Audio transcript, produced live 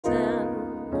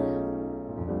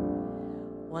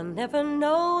One never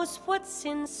knows what's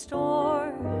in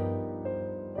store.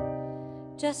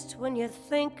 Just when you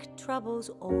think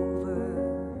trouble's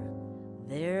over,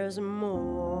 there's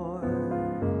more.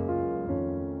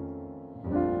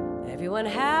 Everyone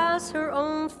has her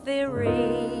own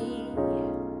theory.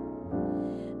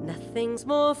 Nothing's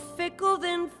more fickle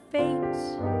than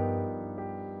fate.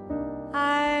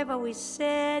 I've always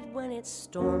said when it's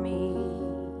stormy,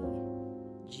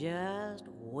 just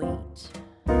wait.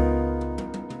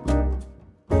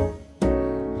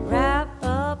 Wrap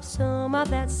up some of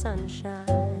that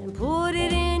sunshine, put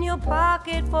it in your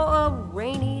pocket for a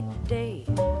rainy day.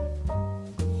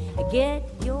 Get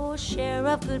your share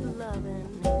of good loving.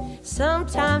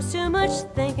 Sometimes too much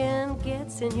thinking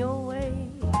gets in your way.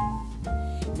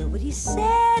 Nobody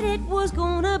said it was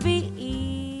gonna be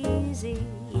easy.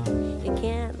 You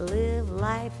can't live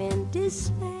life in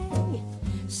dismay.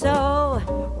 So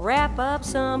wrap up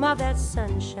some of that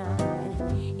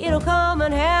sunshine. It'll come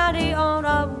in handy on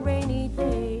a rainy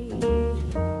day.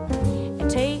 And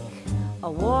take a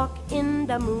walk in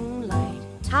the moonlight.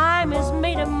 Time is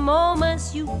made of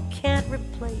moments you can't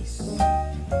replace.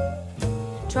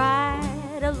 Try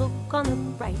to look on the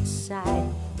bright side.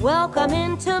 Welcome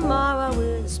in tomorrow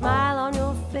with a smile on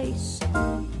your face.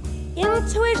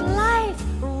 Into each life,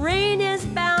 rain is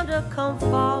bound to come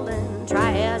falling.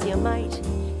 Try as you might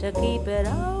to keep it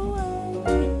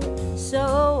away.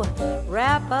 So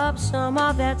wrap up some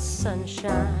of that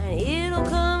sunshine. It'll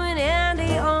come in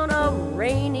handy on a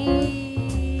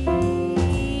rainy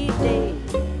day.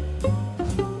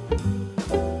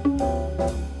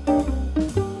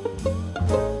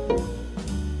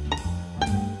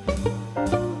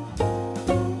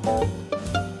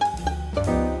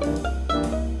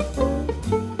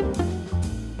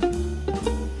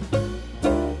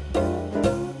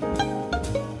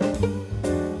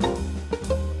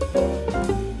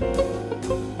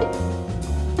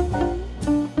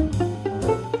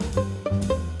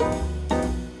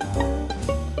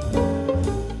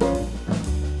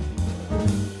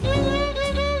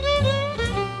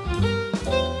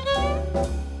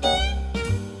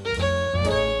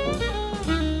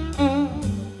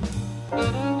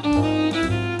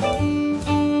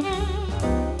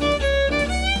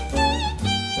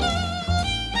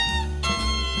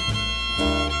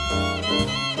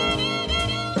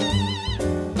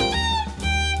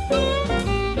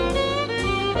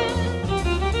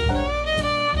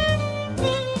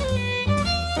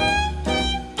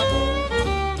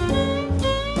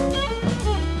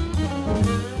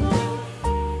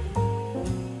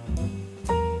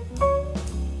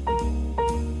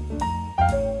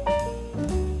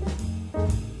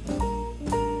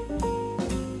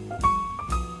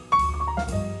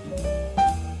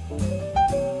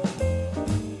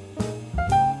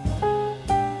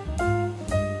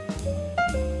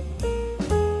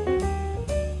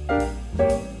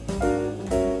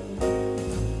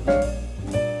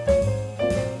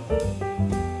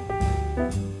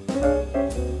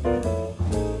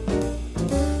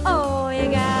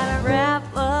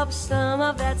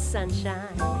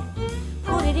 Sunshine,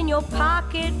 put it in your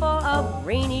pocket for a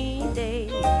rainy day.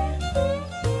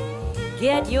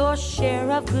 Get your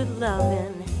share of good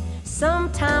loving.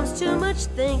 Sometimes too much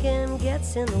thinking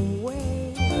gets in the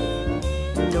way.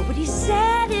 Nobody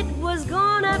said it was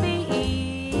gonna be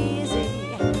easy.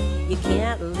 You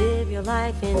can't live your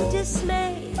life in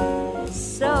dismay.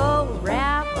 So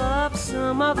wrap up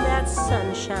some of that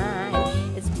sunshine.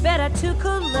 It's better to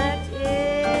collect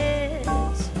it.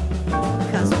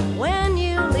 'Cause when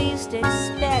you least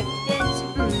expect it,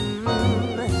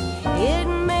 it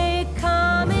may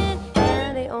come in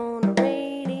handy on a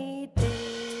rainy day.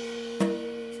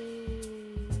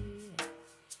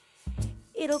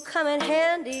 It'll come in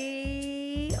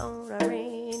handy on a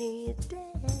rainy day.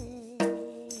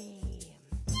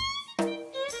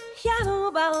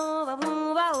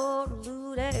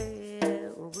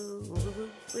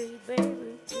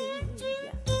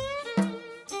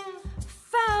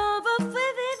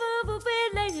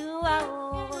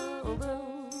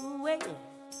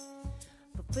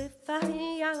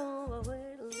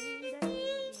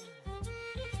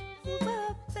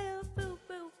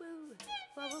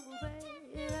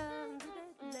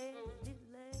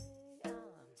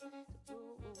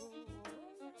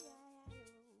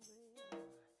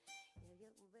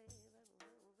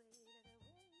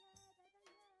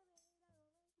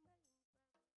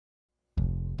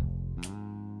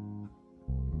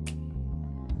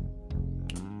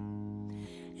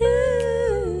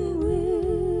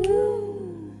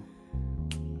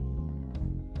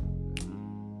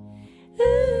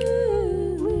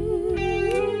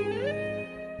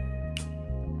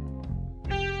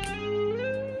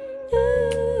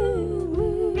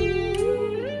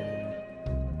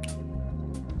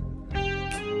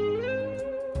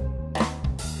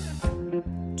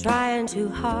 trying too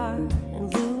hard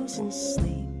and losing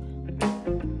sleep,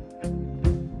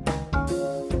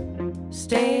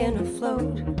 staying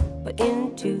afloat but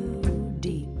in too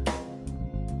deep.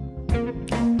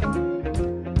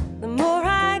 The more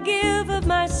I give of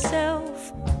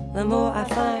myself, the more I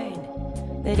find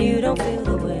that you don't feel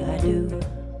the way I do.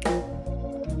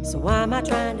 So why am I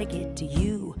trying to get to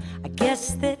you? I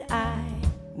guess that I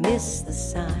miss the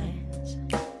signs.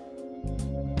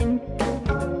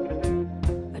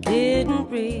 I didn't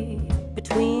read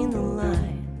between the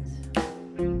lines.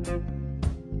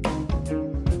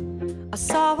 I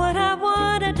saw what I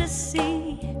wanted to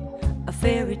see, a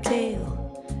fairy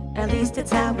tale, at least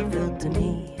it's how it felt to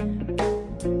me.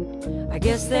 I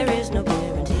guess there is no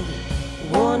guarantee.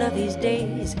 One of these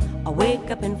days I'll wake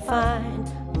up and find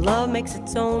love makes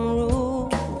its own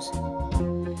rules.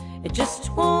 It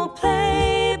just won't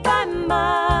play by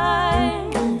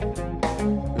mine.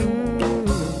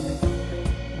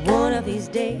 One of these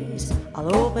days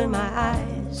I'll open my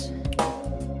eyes.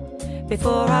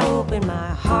 Before I open my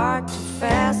heart too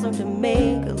fast, learn to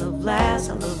make a love last.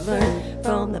 I'll have learned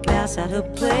from the past how to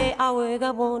play. I'll wake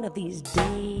up one of these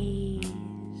days.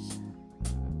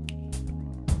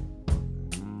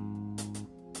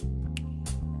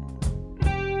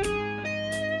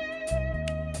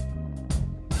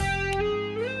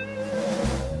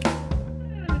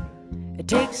 It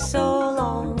takes so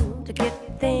long to get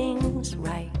things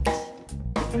right.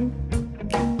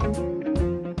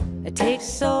 It takes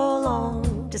so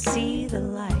long to see the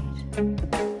light.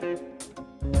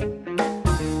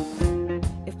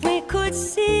 If we could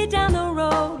see down the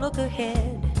road, look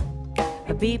ahead,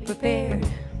 or be prepared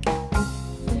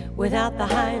without the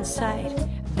hindsight,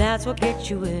 that's what gets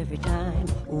you every time.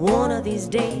 One of these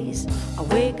days I'll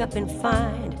wake up and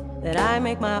find that I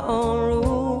make my own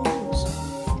rules.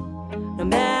 No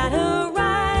matter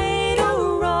right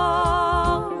or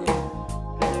wrong.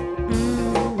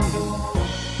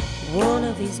 One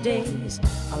of these days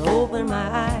I'll open my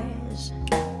eyes.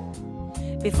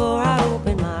 Before I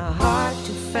open my heart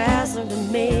too fast, learn to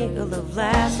make a love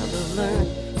last. I'll have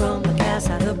learned from the past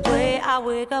how to play. I'll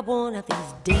wake up one of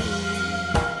these days.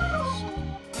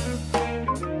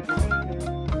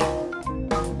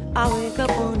 I'll wake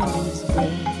up one of these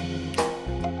days.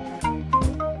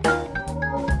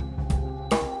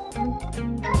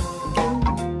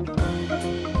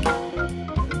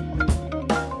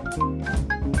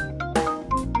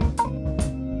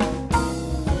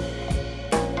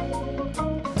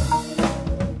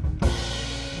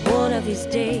 These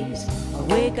days I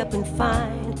wake up and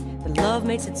find that love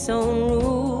makes its own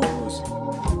rules.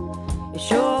 It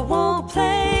sure won't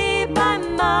play by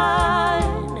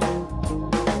mine.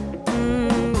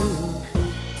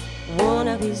 One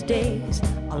of these days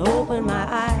I'll open my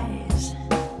eyes.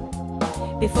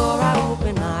 Before I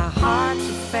open my heart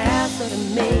too fast, so to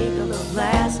make a love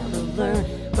last, I'll learn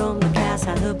from the past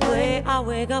how to play. I'll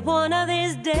wake up one of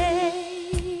these days.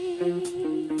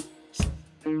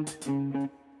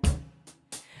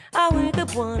 I'll wake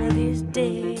up one of these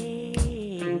days.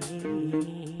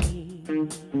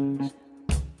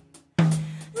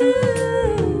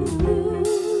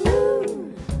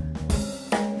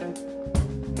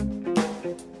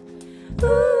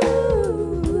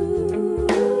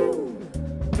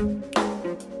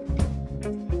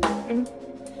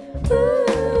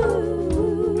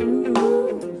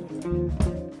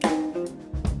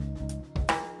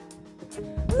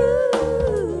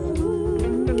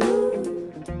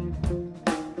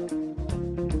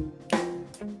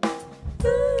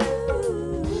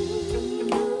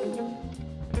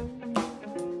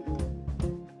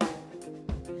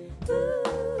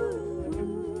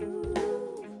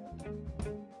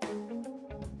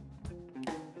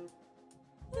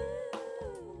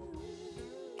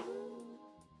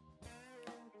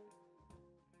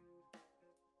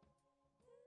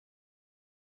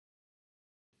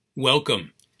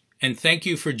 Welcome, and thank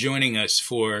you for joining us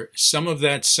for Some of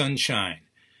That Sunshine,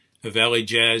 a Valley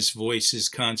Jazz Voices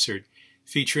concert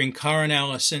featuring Karrin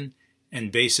Allyson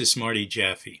and bassist Marty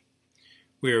Jaffe.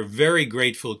 We are very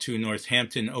grateful to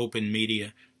Northampton Open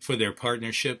Media for their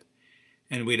partnership,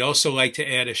 and we'd also like to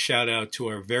add a shout out to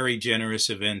our very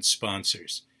generous event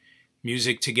sponsors,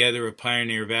 Music Together of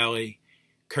Pioneer Valley,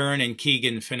 Kern and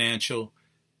Keegan Financial,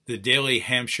 the Daily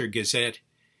Hampshire Gazette,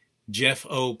 Jeff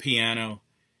O. Piano,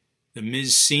 the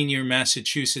Ms. Senior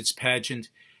Massachusetts Pageant,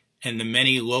 and the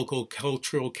many local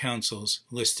cultural councils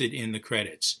listed in the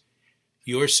credits.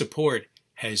 Your support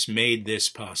has made this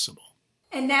possible.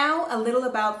 And now a little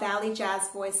about Valley Jazz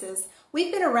Voices.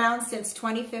 We've been around since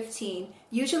 2015,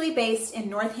 usually based in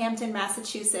Northampton,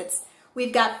 Massachusetts,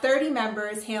 We've got 30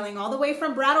 members hailing all the way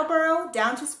from Brattleboro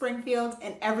down to Springfield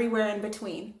and everywhere in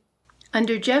between.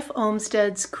 Under Jeff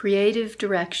Olmstead's creative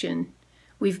direction,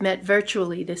 we've met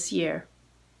virtually this year.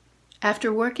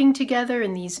 After working together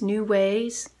in these new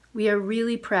ways, we are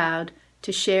really proud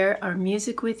to share our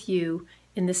music with you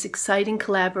in this exciting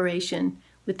collaboration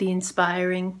with the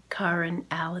inspiring Karrin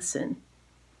Allyson.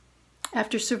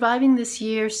 After surviving this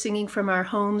year singing from our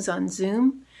homes on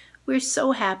Zoom, we're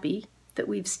so happy that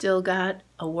we've still got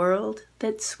a world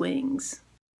that swings.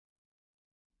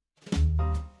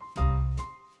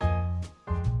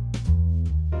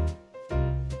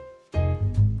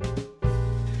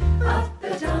 Up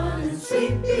at dawn and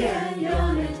sleepy and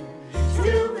yawning,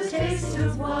 still the taste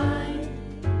of wine.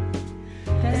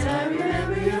 As I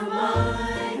remember you're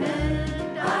mine,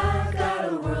 and I've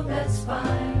got a world that's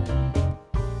fine.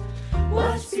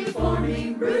 What's before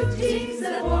me, routines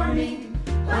that bore me,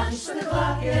 punch the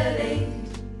clock at 8.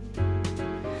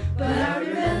 But I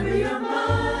remember you're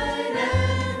mine,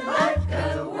 and I've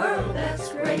got a world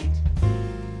that's great.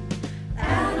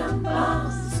 Atom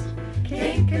bombs,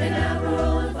 cake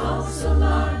canaveral and false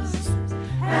alarms.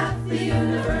 Half the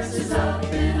universe is up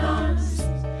in arms.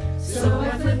 So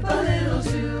I flip a little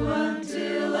too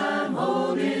until I'm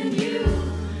holding you.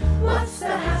 What's the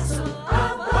hassle?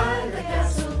 I'll buy the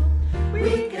castle.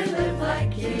 We can live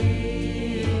like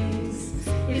kings.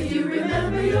 If you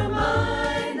remember you're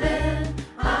mine, then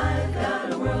I've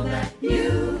got a world that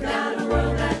you've got a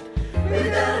world that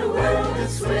we've got a world that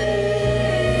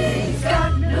swings.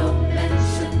 Got no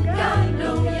mansion, got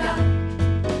no yacht.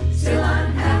 Still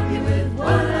I'm happy with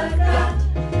what I've got.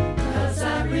 'Cause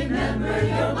I remember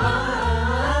you're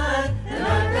mine, and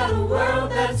I've got a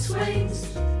world that swings.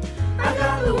 I've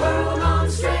got the world on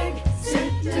string,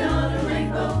 sitting on a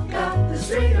rainbow. Got the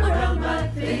string around my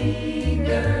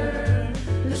finger.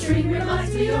 The string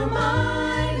reminds me you're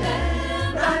mine,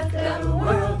 and I've got a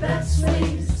world that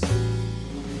swings.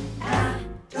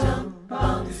 Atom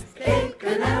bombs, cake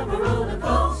canaveral and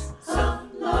false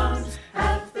alarms.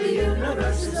 Half the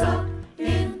universe is up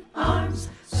in arms.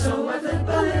 So I flip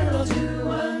a little too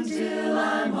until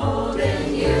I'm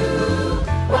holding you.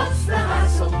 What's the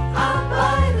hassle? I'll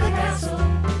buy the castle.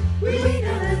 We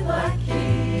can live like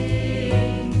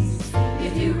kings.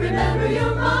 If you remember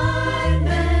you're mine,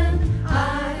 then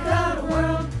I've got a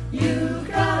world, you've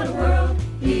got a world,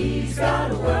 he's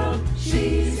got a world,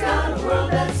 she's got a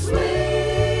world that swings.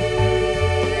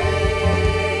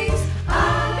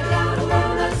 I've got a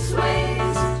world that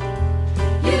swings.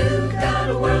 You've got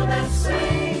a world that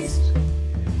swings.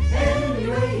 Any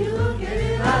way you look at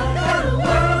it, I've got a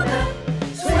world that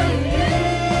swings.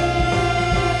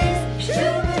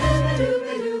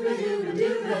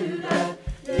 Shoo-ba-doo-ba-doo-ba-doo-ba-doo-ba-doo-ba-doo-da.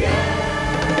 Yeah.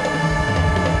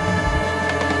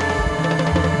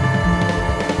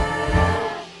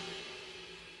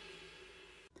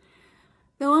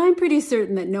 Though I'm pretty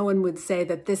certain that no one would say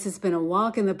that this has been a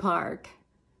walk in the park,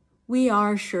 we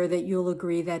are sure that you'll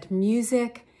agree that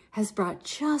music has brought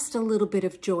just a little bit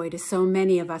of joy to so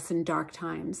many of us in dark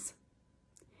times.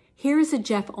 Here is a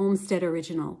Jeff Olmstead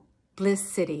original, Bliss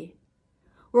City.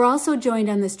 We're also joined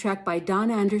on this track by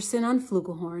Don Anderson on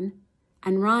flugelhorn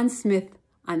and Ron Smith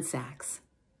on sax.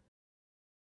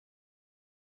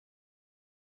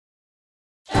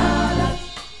 Ba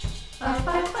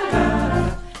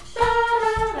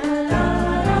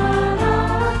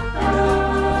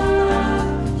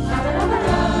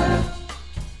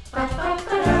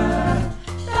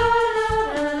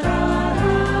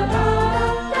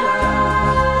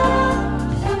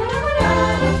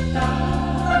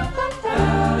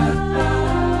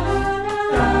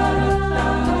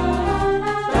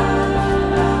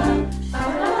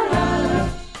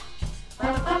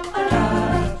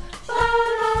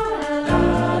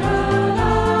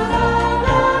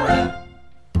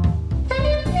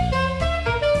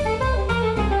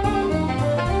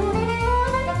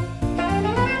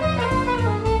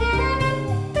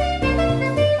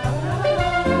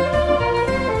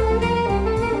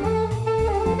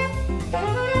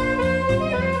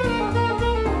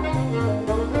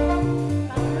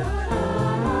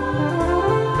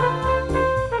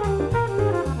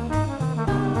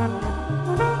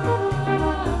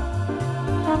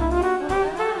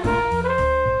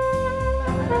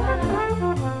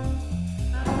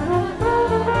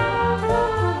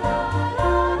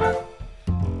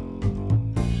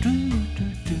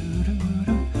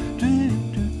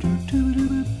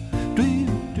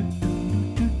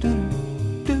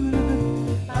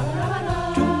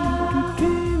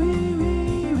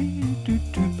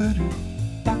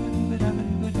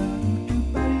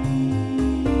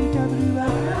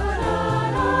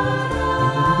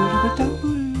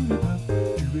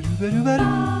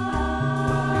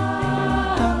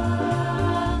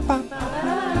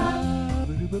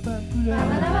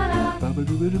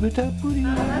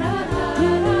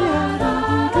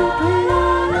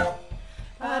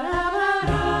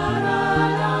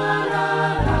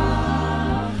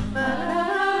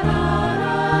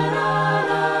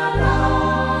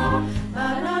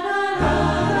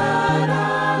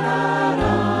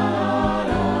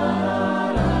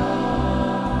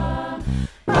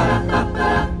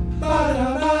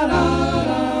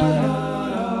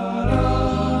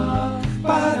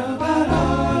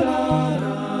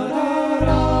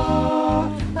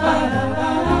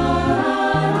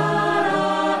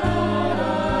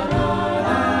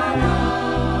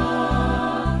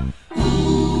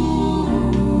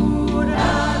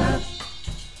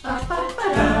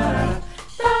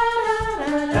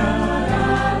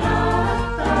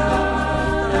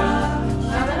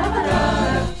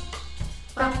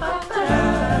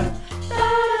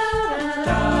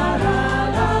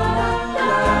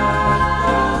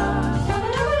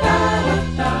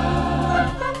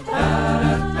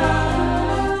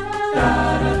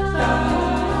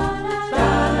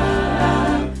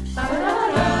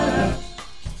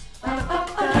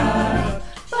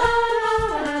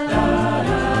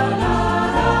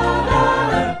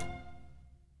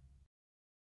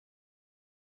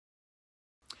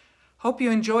Hope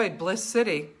you enjoyed Bliss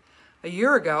City. A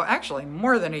year ago, actually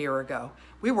more than a year ago,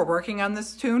 we were working on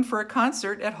this tune for a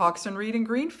concert at Hawks and Reed in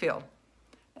Greenfield.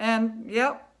 And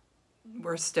yep,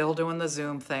 we're still doing the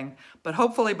Zoom thing, but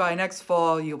hopefully by next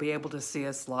fall you'll be able to see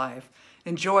us live.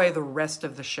 Enjoy the rest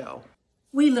of the show.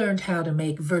 We learned how to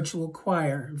make virtual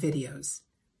choir videos.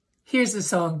 Here's a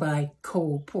song by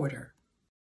Cole Porter.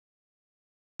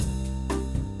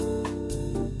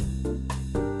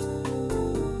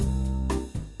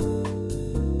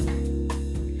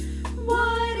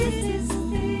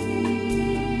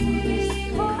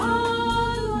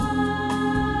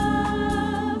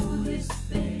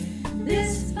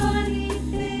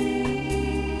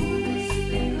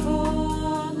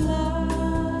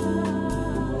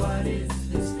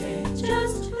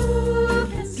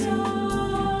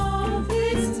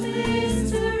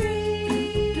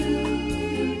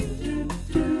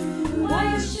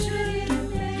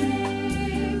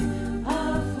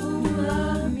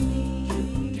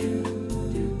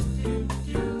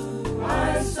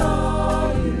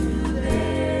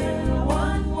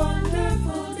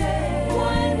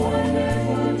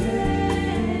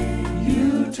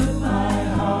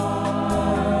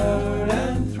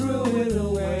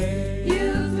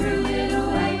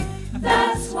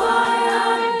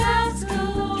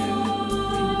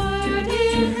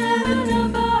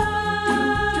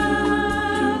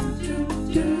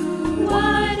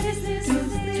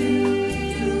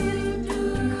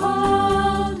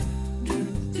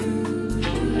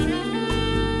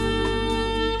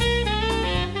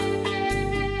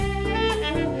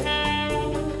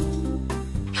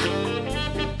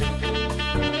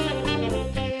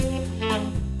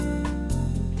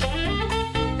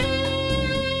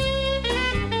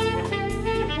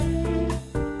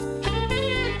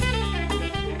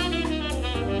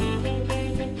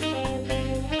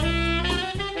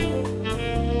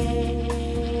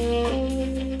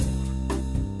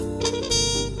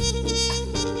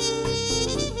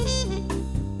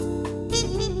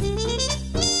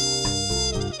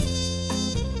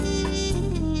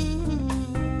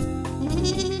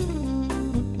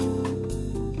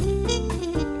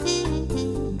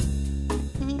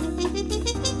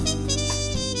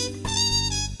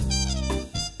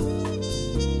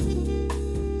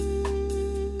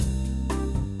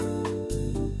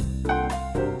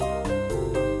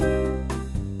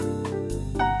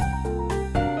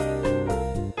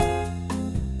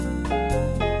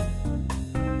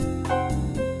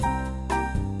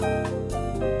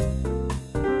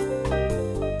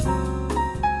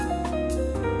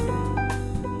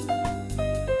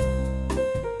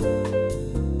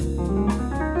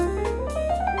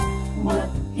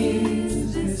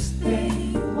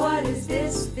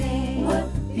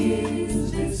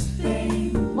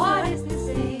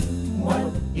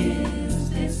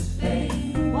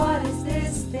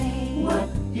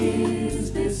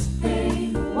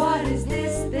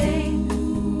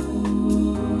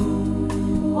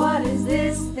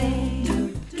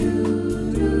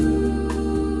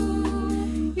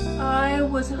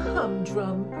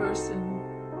 Humdrum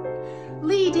person,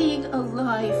 leading a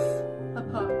life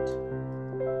apart.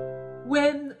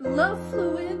 When love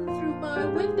flew in through my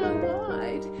window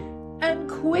wide and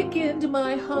quickened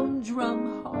my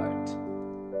humdrum heart.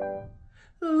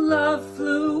 Love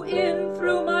flew in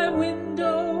through my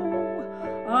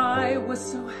window, I was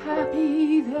so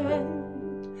happy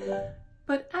then.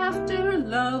 But after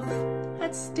love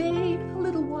had stayed a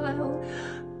little while,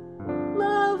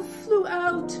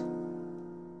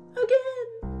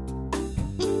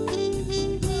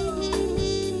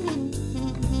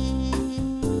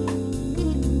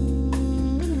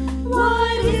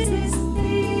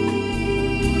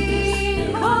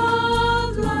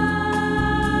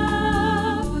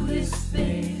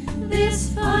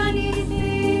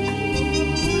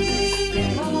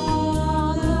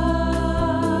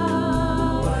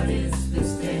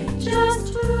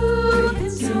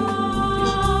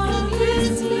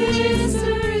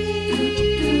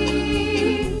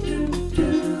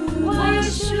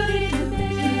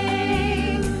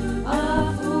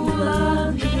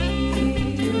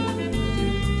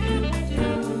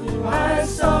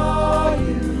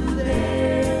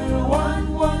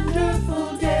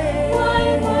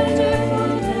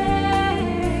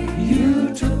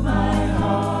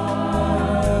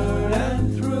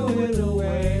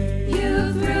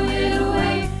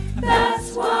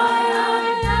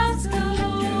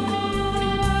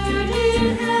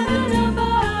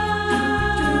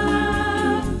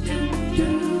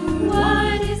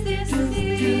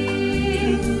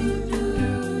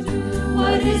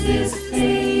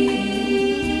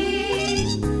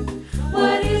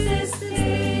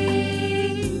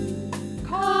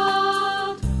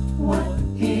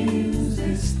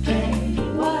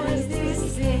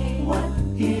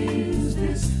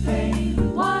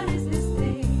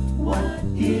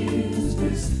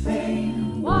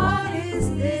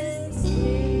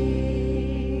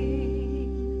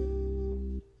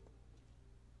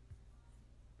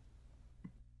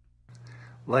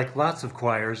 Like lots of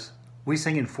choirs, we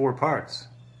sing in 4 parts.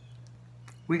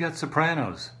 We got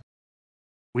sopranos,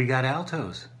 we got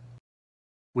altos,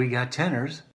 we got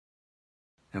tenors,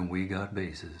 and we got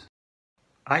basses.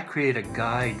 I create a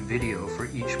guide video for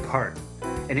each part,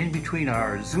 and in between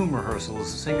our Zoom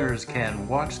rehearsals, singers can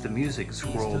watch the music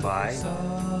scroll by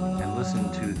and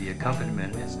listen to the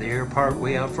accompaniment as they are part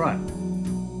way out front.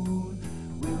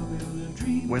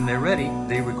 When they're ready,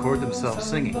 they record themselves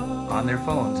singing on their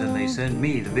phones and they send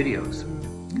me the videos.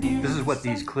 This is what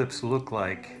these clips look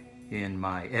like in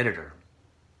my editor.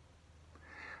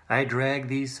 I drag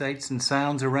these sights and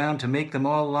sounds around to make them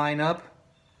all line up,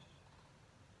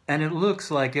 and it looks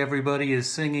like everybody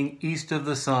is singing East of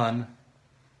the Sun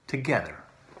together.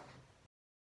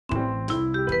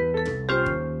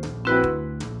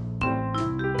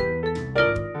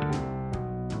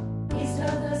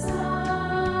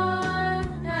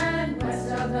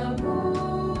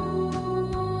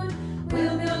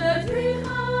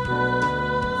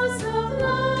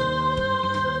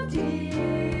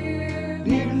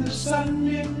 Sun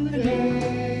in the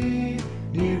day,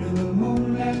 near to the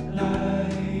moon at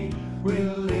night.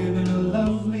 We'll live in a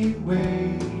lovely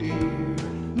way, dear,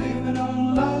 living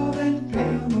on love and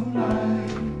pale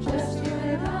moonlight. Just you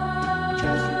and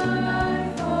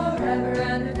I, forever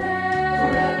and a day,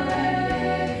 forever and a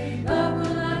day. Love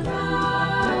will not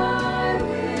die,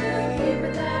 we'll keep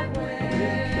it that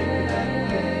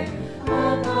way.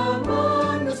 Up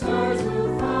among the stars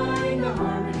we'll find a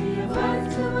harmony of life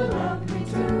to a lovely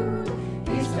tune.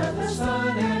 East of the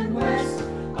sun and west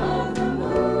of the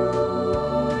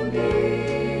moon,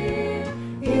 dear.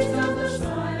 East of the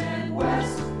sun and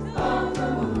west of the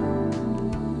moon.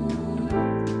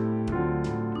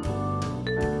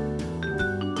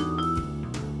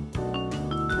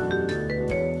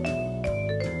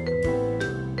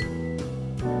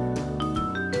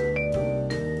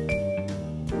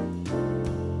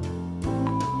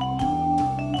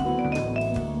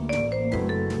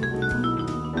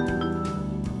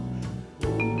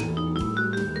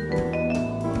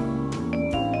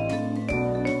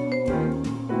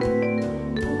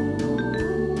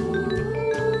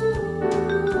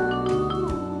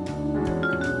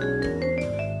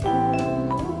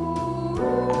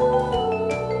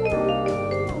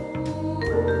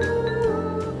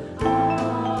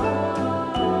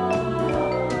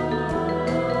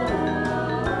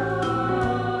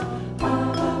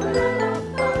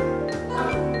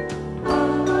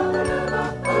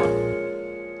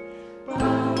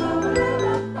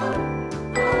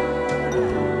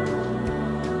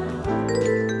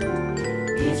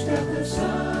 East of the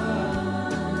sun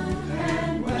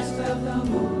and west of the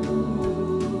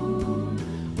moon,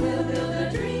 we'll build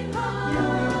a dream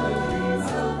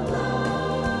house of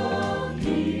love,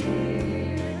 dear.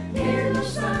 Near the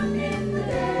sun in the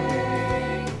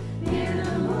day, near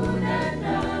the moon at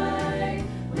night.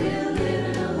 We'll live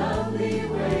in a lovely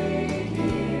way,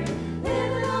 dear,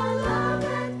 living on love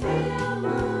and pale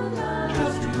moonlight.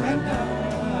 Just you and I,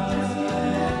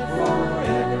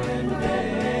 forever and a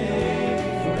day,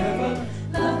 forever.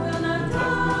 Love will not die,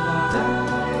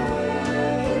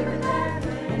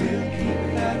 we'll keep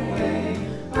it that way.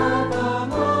 Up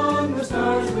among the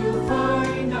stars we'll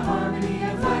find a harmony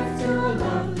of life to a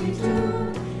lovely tune.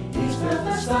 East of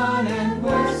the sun and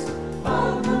west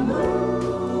of the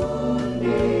moon,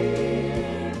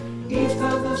 dear. East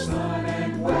of the sun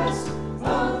and west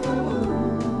of the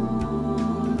moon.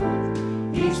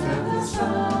 East of the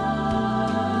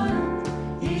sun,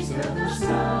 east of the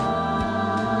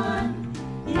sun,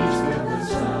 east of the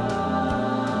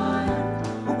sun,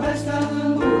 west of the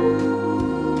moon.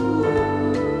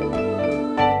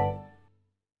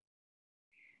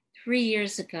 3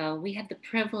 years ago, we had the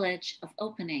privilege of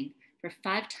opening for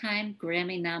 5-time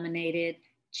Grammy-nominated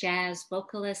jazz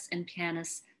vocalist and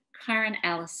pianist Karrin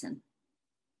Allyson.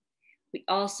 We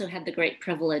also had the great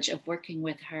privilege of working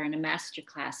with her in a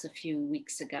masterclass a few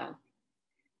weeks ago.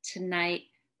 Tonight,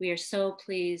 we are so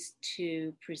pleased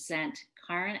to present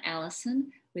Karrin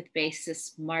Allyson with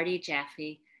bassist Marty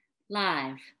Jaffe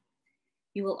live.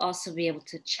 You will also be able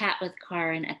to chat with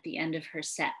Karrin at the end of her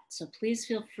set, so please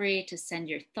feel free to send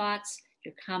your thoughts,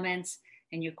 your comments,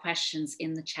 and your questions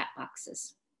in the chat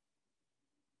boxes.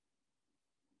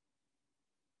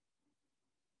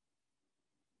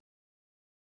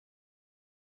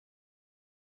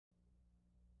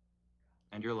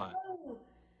 And you're live.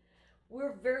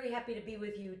 We're very happy to be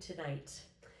with you tonight.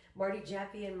 Marty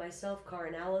Jaffe and myself,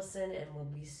 Karrin Allyson, and we'll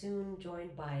be soon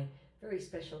joined by very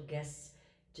special guests,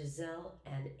 Giselle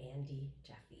and Andy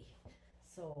Jaffe.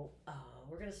 So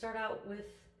we're going to start out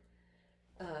with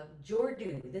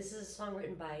Jordu. This is a song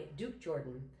written by Duke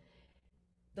Jordan.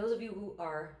 those of you who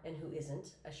are and who isn't,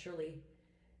 I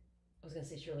was going to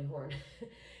say Shirley Horn.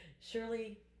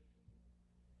 Shirley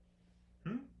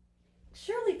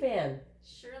fan.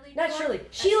 Not Shirley.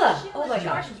 Sheila. Oh my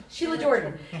gosh. Sheila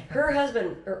Jordan. Her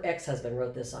husband, or ex-husband,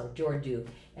 wrote this song, Jordu.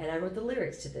 And I wrote the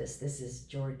lyrics to this. This is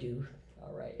Jordu.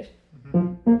 All right.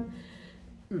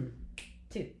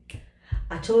 2.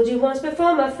 I told you once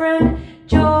before, my friend,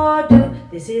 Jordu,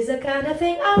 this is the kind of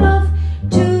thing I love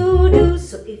to do.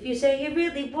 So if you say you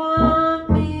really want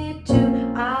me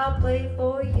to, I'll play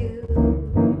for you.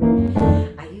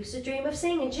 I used to dream of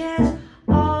singing jazz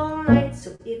all night.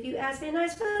 So if you ask me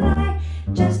nice, but I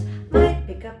just might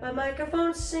pick up my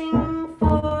microphone, sing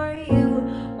for you,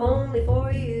 only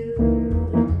for you.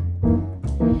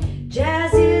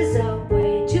 Jazz is a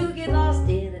way to get lost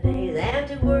in the days and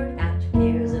to work out your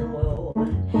cares and woe.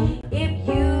 If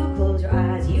you close your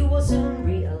eyes, you will soon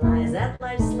realize that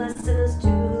life's lesson is to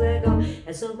let go.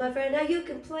 And so, my friend, now you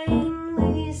can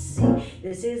plainly see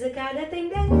this is the kind of thing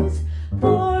that is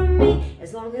for me.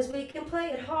 As long as we can play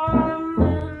it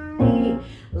harmony,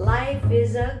 life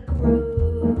is a groove.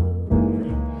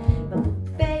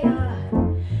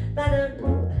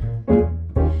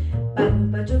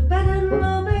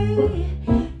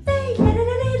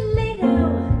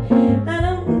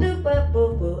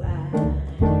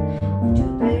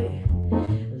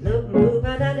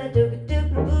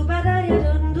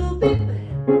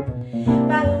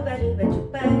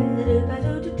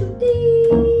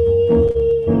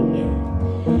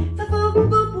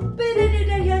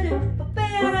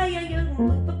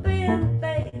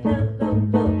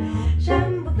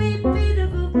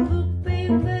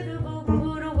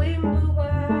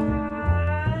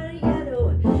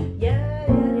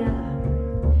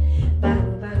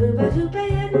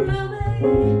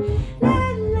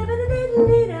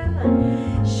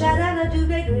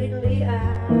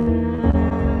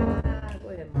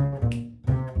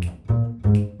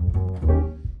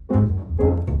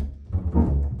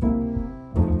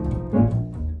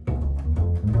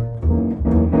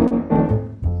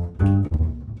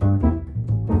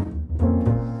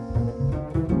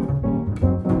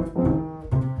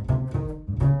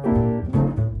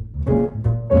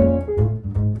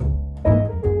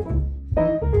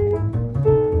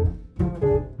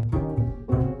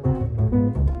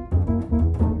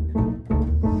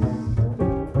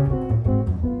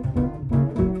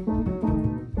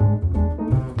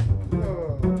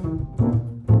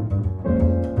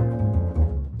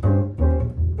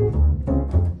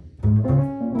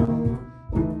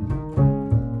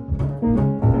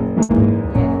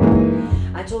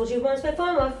 Once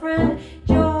before, my friend,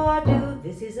 Jordu,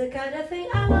 this is the kind of thing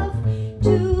I love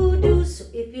to do. So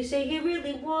if you say you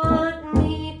really want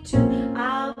me to,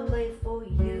 I'll play for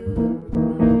you.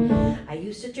 I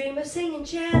used to dream of singing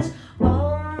jazz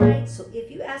all night. So if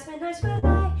you ask me nice, well,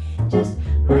 I just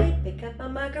might pick up my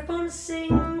microphone and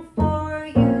sing for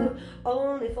you,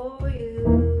 only for you.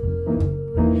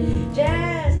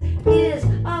 Jazz is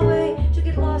a way to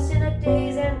get lost in a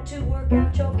daze and to work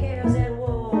out your cares and woes.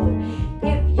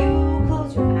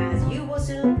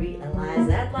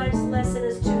 Life's lesson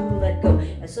is to let go.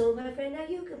 And so, my friend, now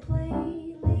you can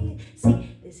plainly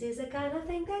see this is the kind of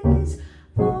thing that is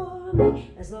for me.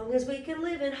 As long as we can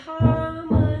live in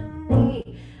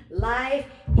harmony, life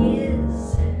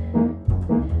is a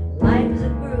groove. Life is a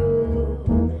groove.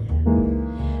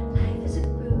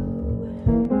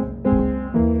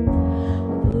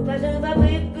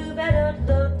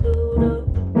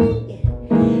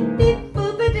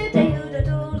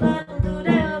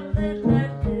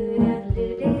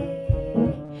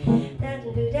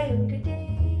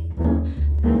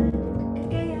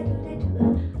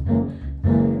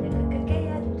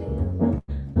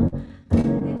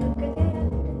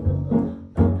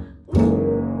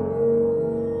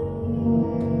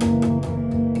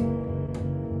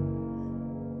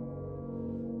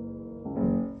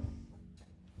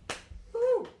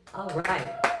 All right.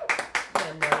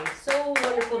 Yeah, Marty. So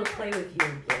wonderful to play with you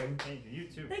again. Thank you. You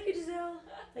too. Thank you, Giselle.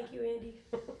 Thank you, Andy.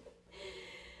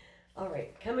 All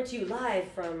right. Coming to you live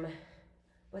from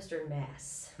Western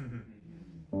Mass.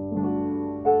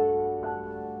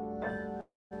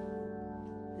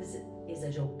 This is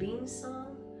a Jobim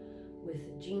song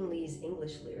with Jean Lee's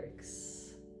English lyrics.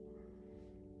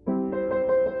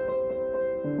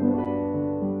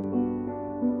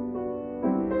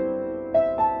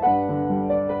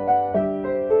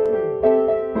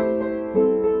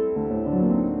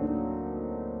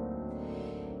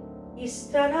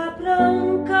 Estrada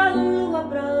branca, lua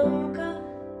branca,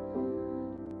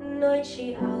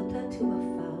 noite alta, tua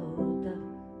falta.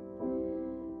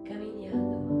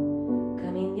 Caminhando,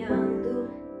 caminhando,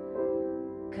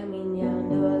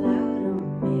 caminhando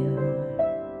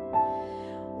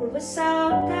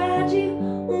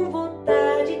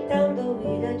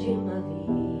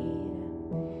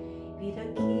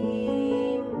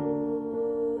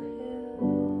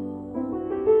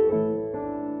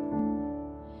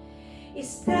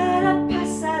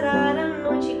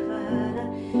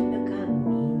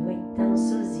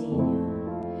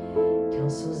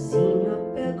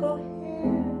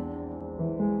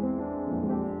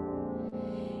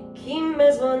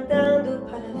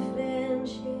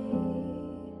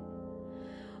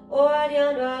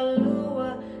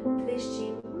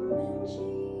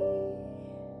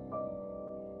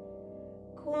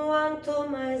tô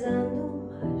mais ando,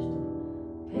 mais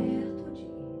tô perto de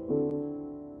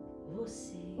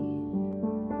você.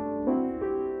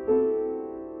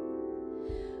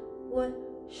 What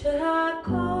should I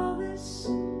call this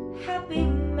happy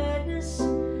madness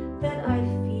that I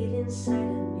feel inside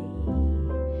of me?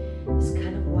 This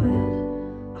kind of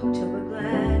wild October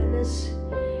gladness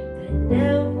that I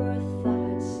never thought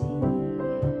I'd see.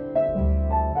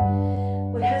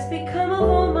 What has become of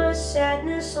all my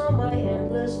sadness, all my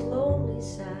endless lonely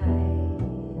sighs?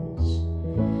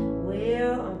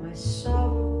 Where are my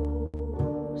sorrows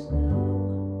now?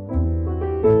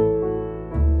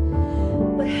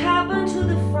 What happened to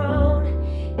the frown?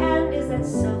 And is that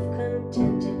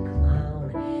self-contented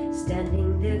clown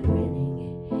standing there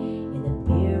grinning in the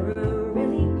mirror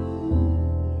really me?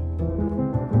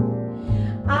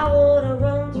 I wanna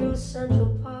run through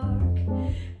Central Park,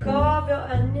 carve your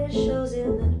initials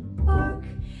in the bark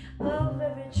of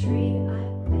every tree I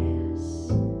pass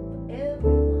for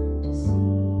everyone to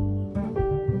see.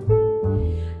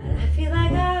 And I feel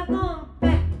like I've gone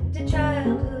back to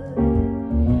childhood.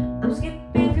 I'm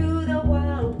skipping through the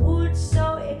wild woods,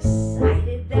 so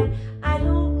excited that I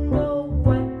don't know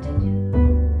what to do.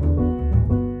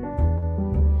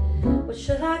 What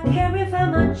should I carry if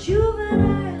I'm a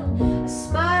juvenile? A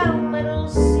smile, my little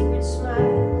secret smile,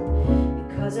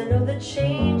 because I know the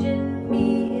change in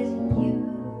me is you.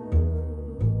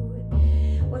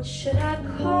 What should I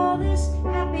call this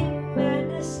happy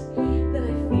madness that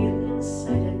I feel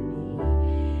inside of me,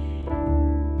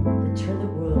 that turn the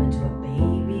world into a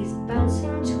baby's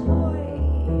bouncing toy?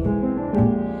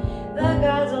 The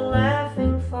gods are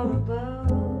laughing from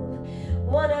above.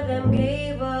 One of them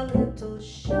gave a little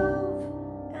shove,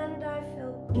 and I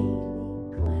fell gaily,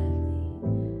 gladly,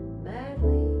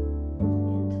 madly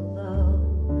into love.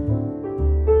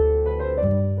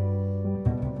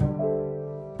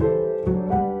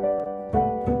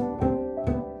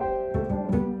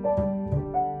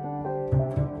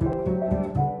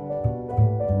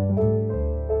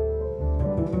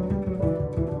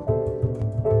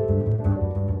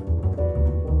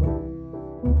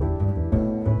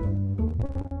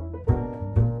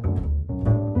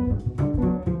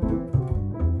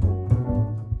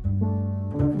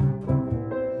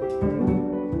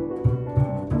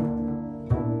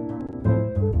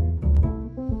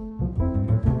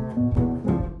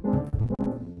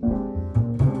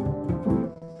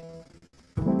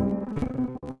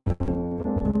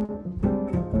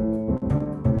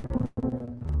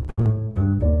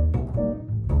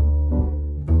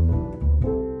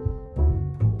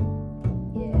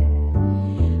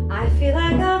 I feel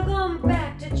like I've gone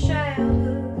back to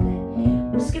childhood.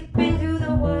 I'm skipping through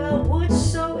the wild woods,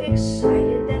 so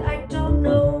excited that I don't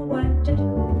know what to do.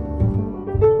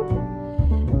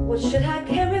 What should I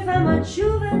carry if I'm a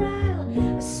juvenile?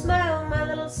 A smile, my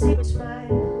little secret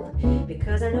smile,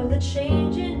 because I know the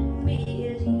change in me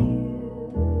is you.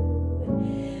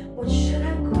 What should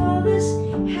I call this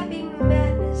happy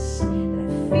madness that I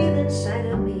feel inside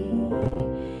of me,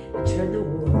 that turn the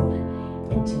world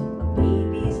into a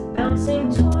baby's bouncing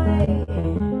toy?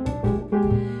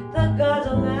 The gods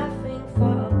are laughing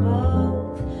far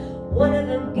above. One of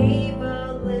them gave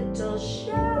a little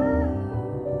shove,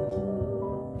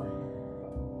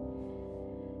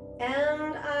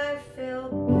 and I fell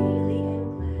gaily and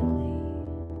gladly,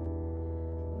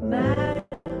 madly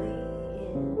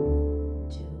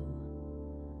into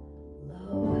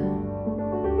love.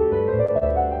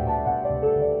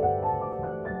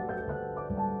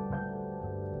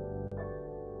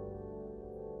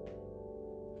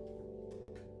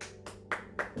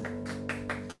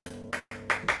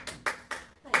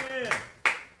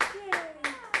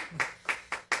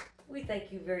 We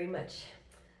thank you very much.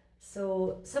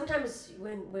 So sometimes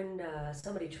when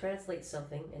somebody translates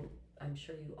something, and I'm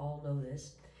sure you all know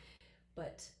this,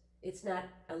 but it's not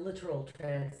a literal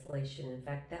translation. In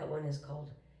fact, that one is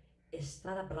called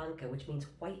Estrada Blanca, which means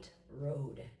white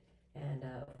road. And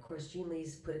of course, Jean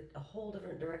Lee's put it a whole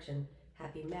different direction,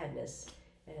 Happy Madness.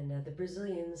 And the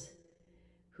Brazilians,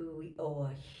 who we owe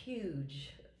a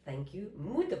huge thank you,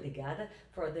 muito obrigada,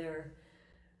 for their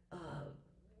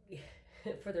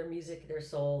for their music, their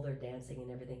soul, their dancing, and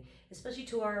everything, especially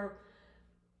to our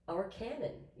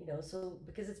canon, you know. So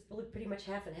because it's pretty much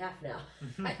half and half now,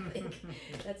 I think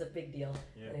that's a big deal.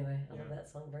 Yeah. Anyway, I love that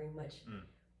song very much.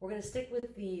 We're gonna stick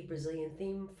with the Brazilian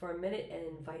theme for a minute and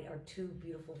invite our two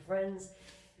beautiful friends,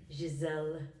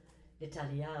 Giselle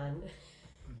Italian.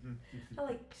 I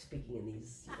like speaking in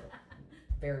these, you know,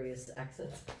 various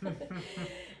accents.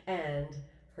 And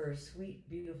her sweet,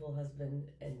 beautiful husband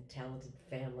and talented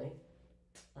family,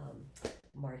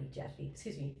 Marty Jaffe.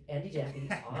 Excuse me, Andy Jaffe.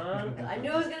 I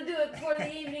knew I was going to do it before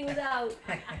the evening was out.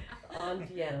 On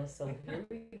piano. So here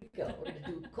we go. We're going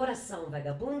to do Coração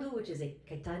Vagabundo, which is a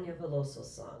Caetano Veloso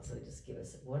song. So just give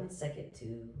us 1 second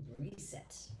to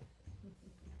reset.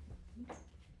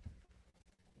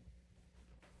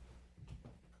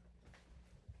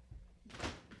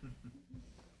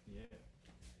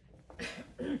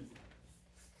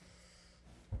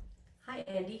 Hi,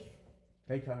 Andy.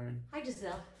 Hey, Karrin. Hi,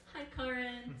 Giselle. Hi,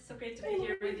 Karrin. So great to be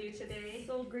here with you today.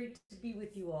 So great to be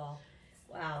with you all.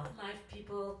 Wow. Live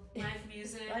people, live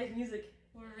music. Live music.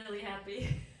 We're really happy.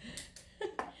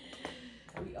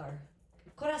 We are.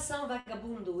 Coração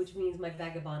Vagabundo, which means my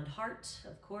vagabond heart,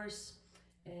 of course.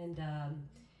 And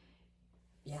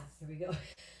yeah, here we go.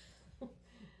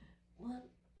 1,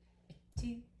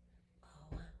 2,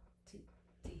 1, 2,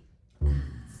 3.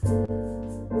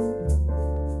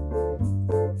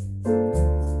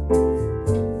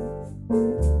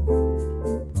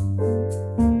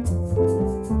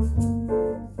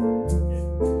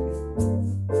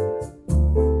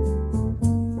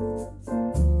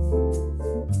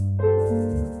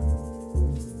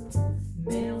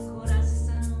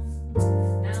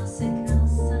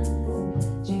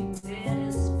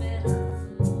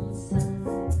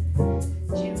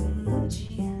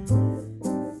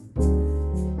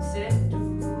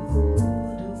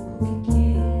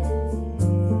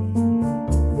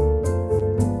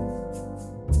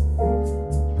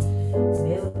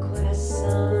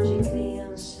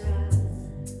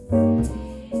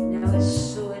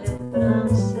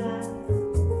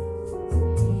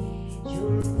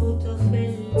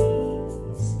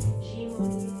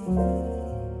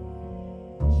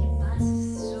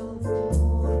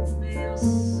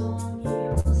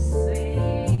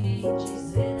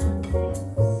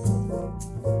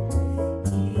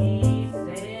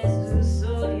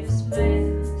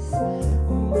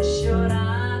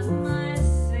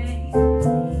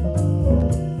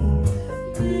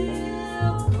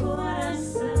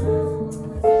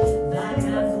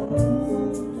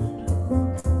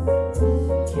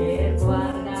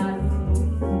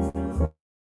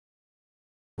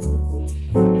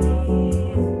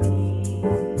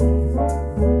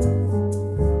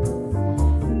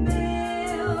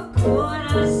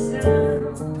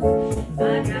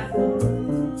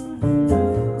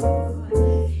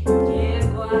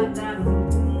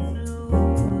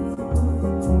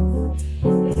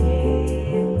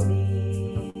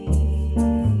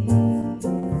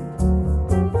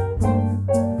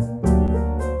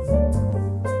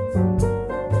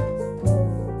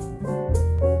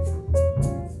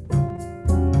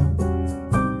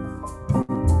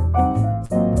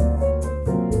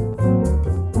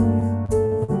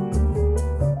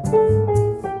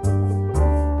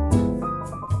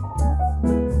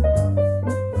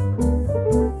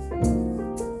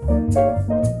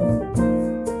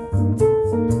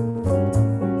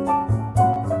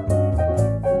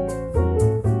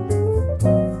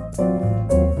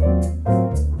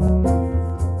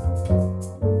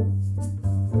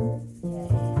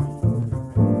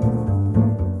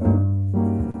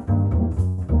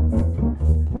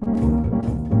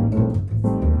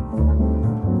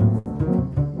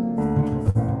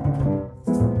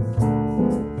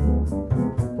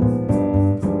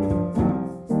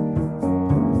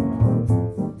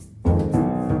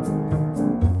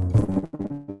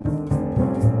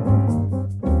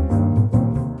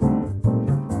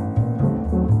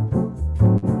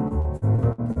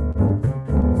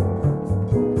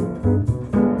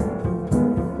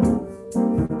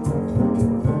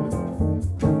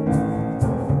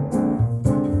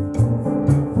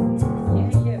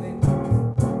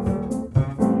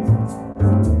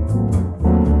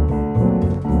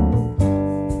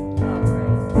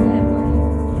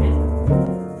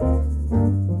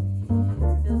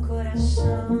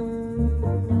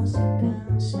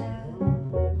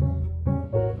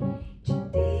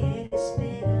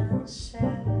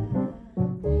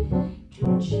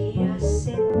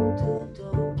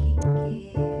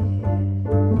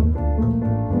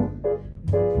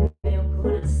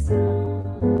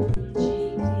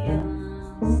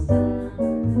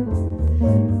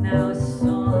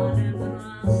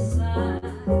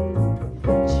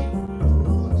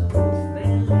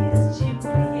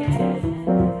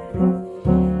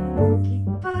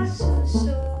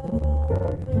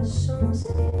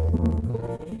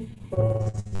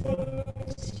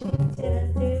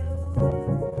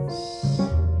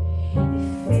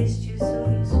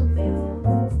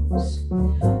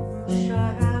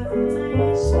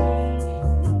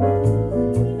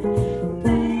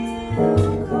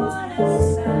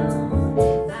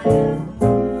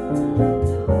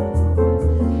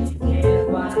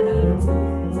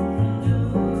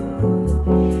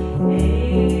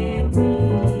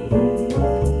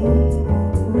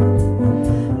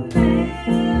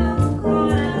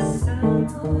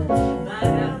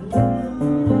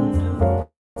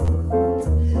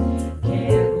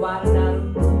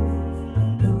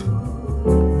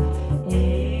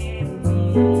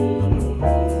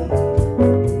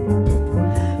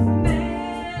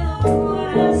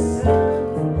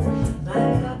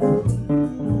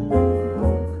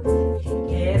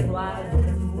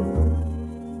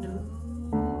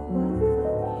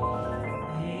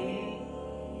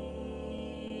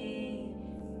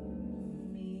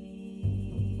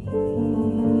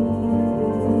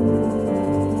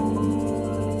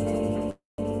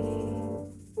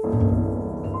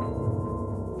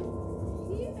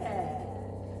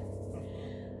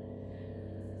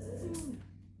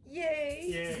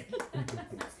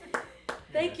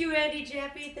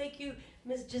 Jaffe. Thank you,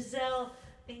 Miss Giselle.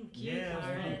 Thank you, Yeah,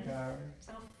 Karrin. thank you, Karrin.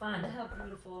 So fun. How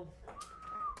beautiful.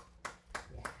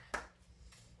 Yeah.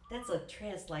 That's a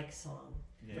trance-like song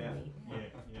for Yeah, me.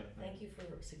 yeah. Thank you for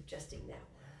suggesting that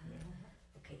one.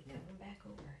 Okay, coming back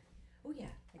over. Oh yeah,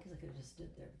 I guess I could have just stood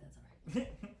there, but that's all right.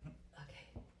 Okay,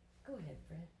 go ahead,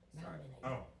 Fred. Sorry. Mountain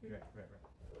Oh, right.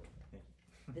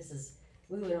 This is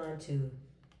moving on to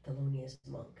Thelonious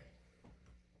Monk.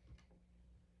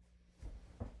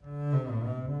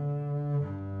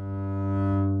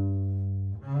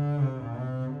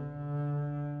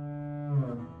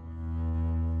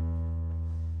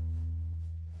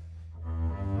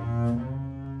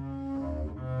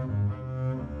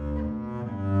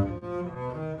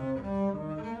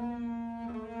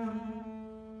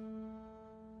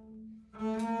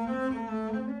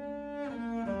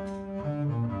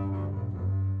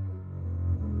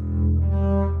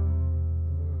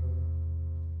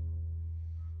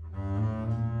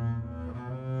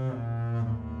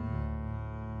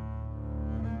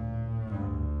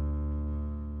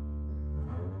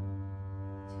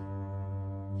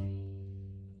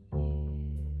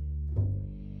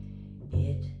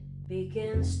 It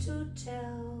begins to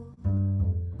tell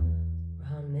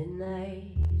round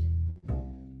midnight,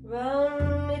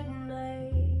 round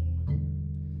midnight.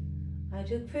 I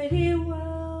do pretty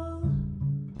well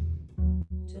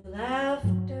till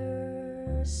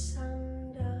after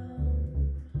sundown.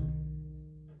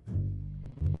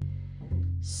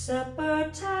 Supper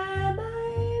time,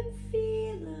 I'm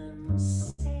feeling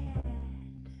sad,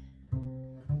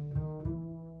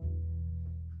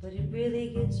 but it really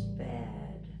gets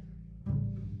bad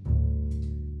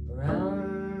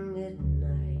around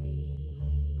midnight.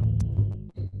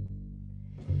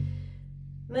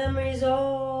 Memories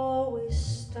always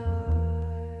start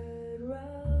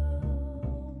around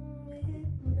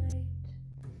midnight.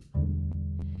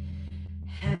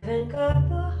 Haven't got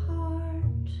the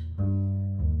heart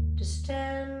to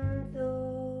stand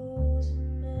those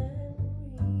memories.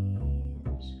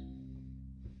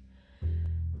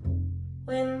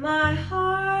 When my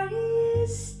heart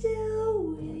is still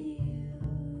with you,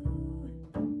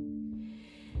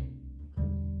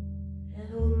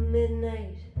 and old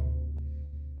midnight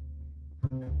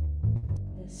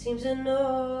that seems to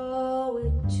know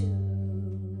it too.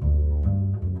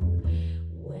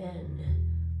 When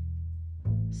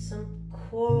some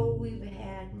quarrel we've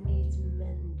had needs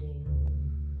mending,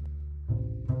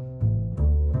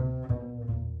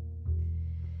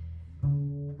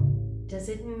 does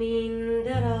it mean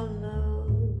that our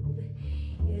love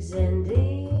is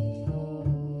ending?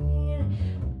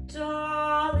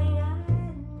 Darling,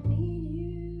 I need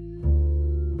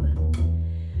you.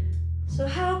 So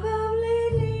how come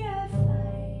lately I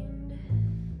find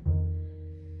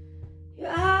you're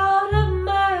out of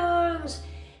my arms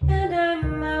and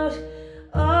I'm out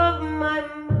of my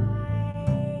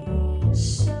mind?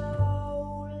 So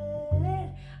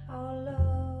let our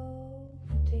love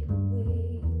take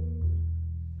wing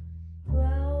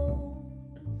round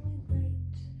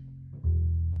midnight.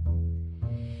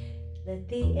 Let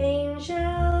the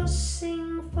angels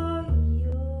sing for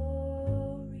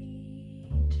your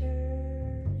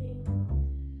returning.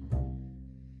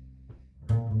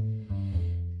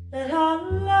 Let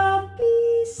our love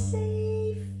be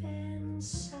safe and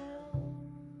sound.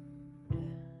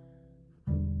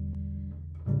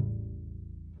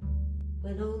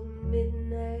 When old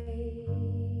midnight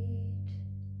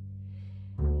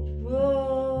it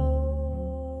rolls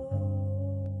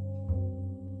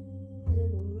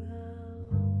around.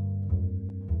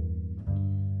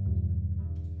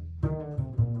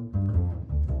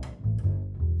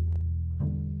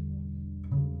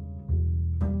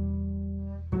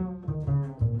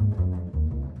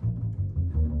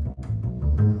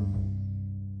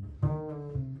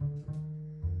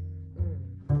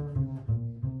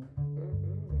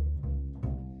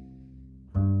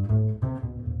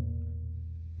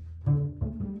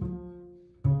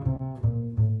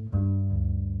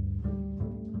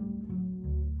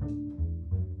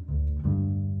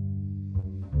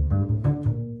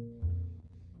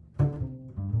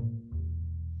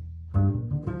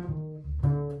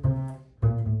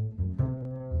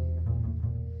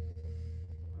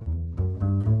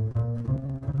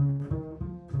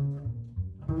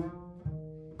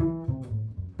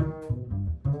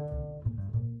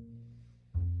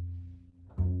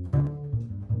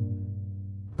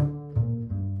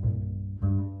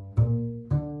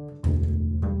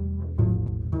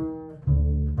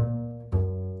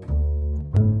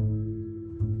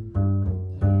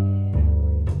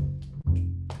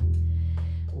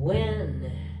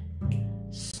 When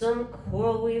some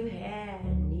quarrel we've had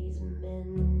needs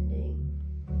mending,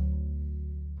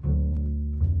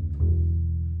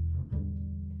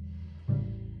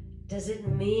 does it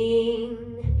mean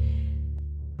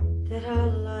that our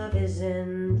love is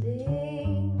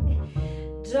ending?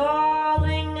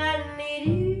 Darling, I need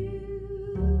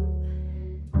you,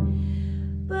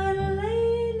 but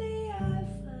lately I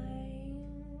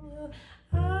find you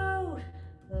out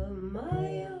of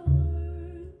my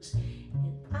arms,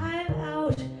 and I'm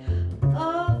out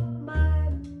of my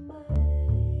mind.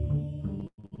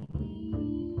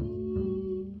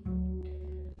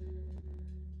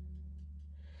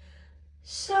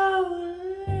 So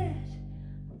let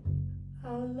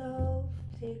our love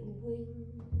take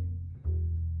wing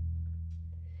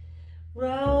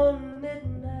round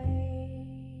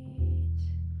midnight.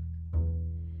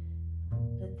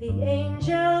 Let the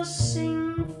angels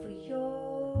sing for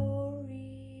your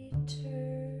returning.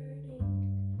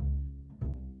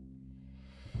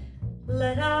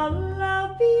 Let our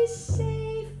love be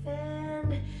safe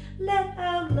and let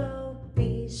our love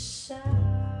be sound.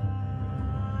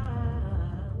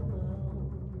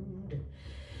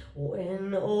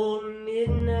 When old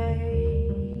midnight,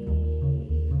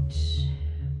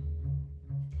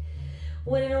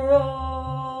 when it rolls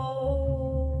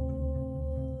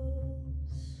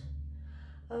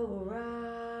around,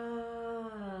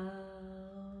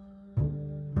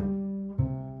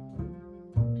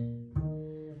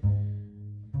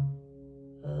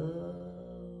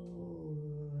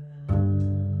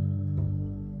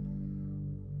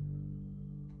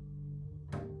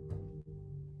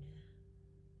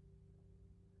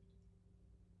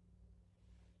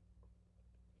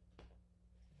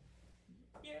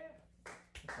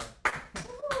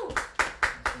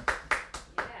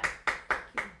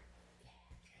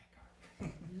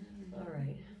 All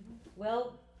right.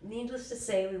 Well, needless to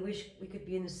say, we wish we could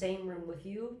be in the same room with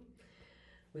you.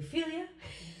 We feel you.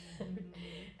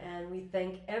 And we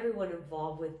thank everyone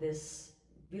involved with this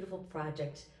beautiful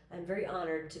project. I'm very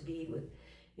honored to be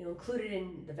included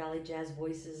in the Valley Jazz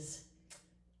Voices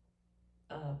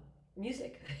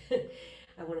music.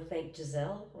 I want to thank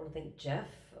Giselle. I want to thank Jeff.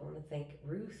 I want to thank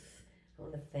Ruth. I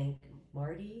want to thank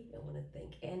Marty. I want to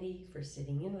thank Andy for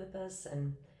sitting in with us,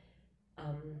 and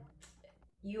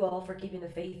you all for keeping the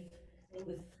faith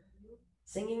with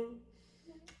singing.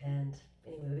 And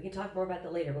anyway, we can talk more about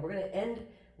that later, but we're going to end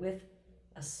with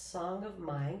a song of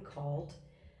mine called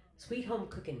Sweet Home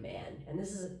Cookin' Man. And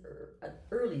this is an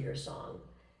earlier song.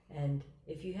 And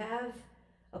if you have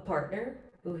a partner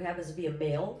who happens to be a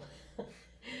male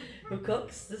who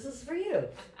cooks, this is for you.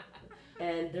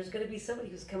 And there's going to be somebody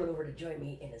who's coming over to join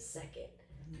me in a second.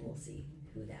 We'll see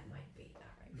who that might be. All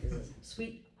right, this is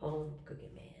Sweet Home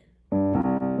Cookin' Man.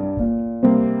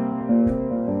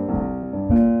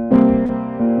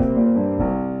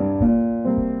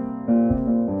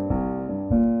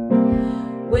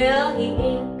 Well, he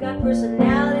ain't got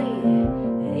personality,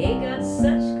 and he ain't got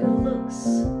such good looks.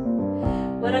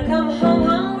 When I come home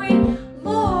hungry,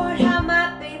 Lord, how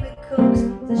my baby cooks.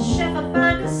 The chef of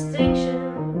fine distinction,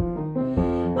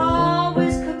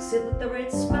 always cooks it with the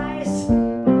right spice.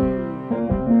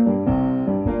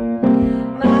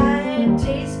 My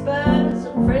taste buds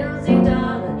are frenzy,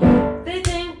 darling. They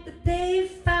think that they've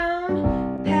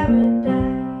found paradise.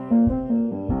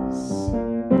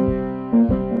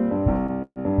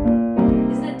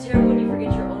 Isn't it terrible when you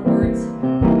forget your own words?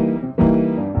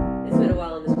 It's been a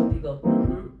while on this one, people.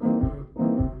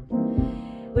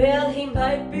 Well, he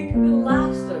might be cooking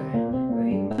lobster, or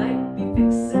he might be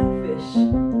fixing fish.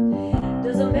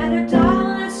 Doesn't matter,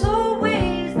 darling, it's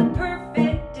always the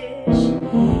perfect dish.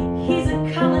 He's a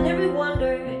culinary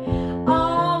wonder,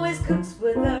 always cooks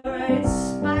with the right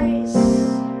spice.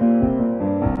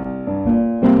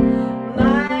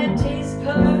 My taste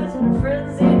buds and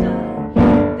frenzy,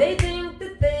 darling, they think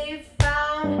that they've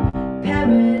found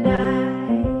paradise.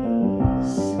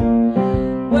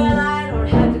 Well, I don't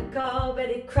have to call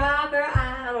Betty Crocker,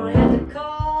 I don't have to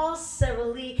call Sarah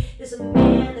Lee. There's a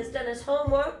man that's done his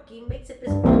homework, he makes up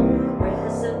his own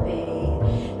recipe.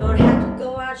 Don't have to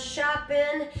go out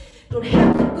shopping, don't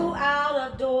have to go out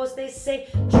of doors. They say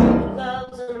true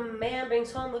love's when a man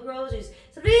brings home the groceries,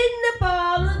 so reading up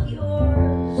all of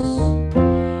yours.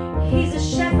 He's a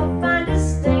chef of fine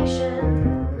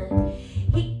distinction,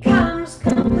 he comes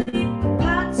complete with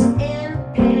pots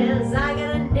and pans. I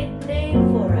got a nickname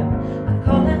for him, I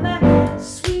call him my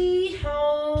sweet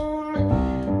home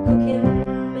cooking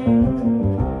man.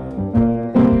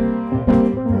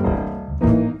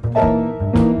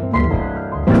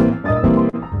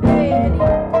 Hey, Eddie.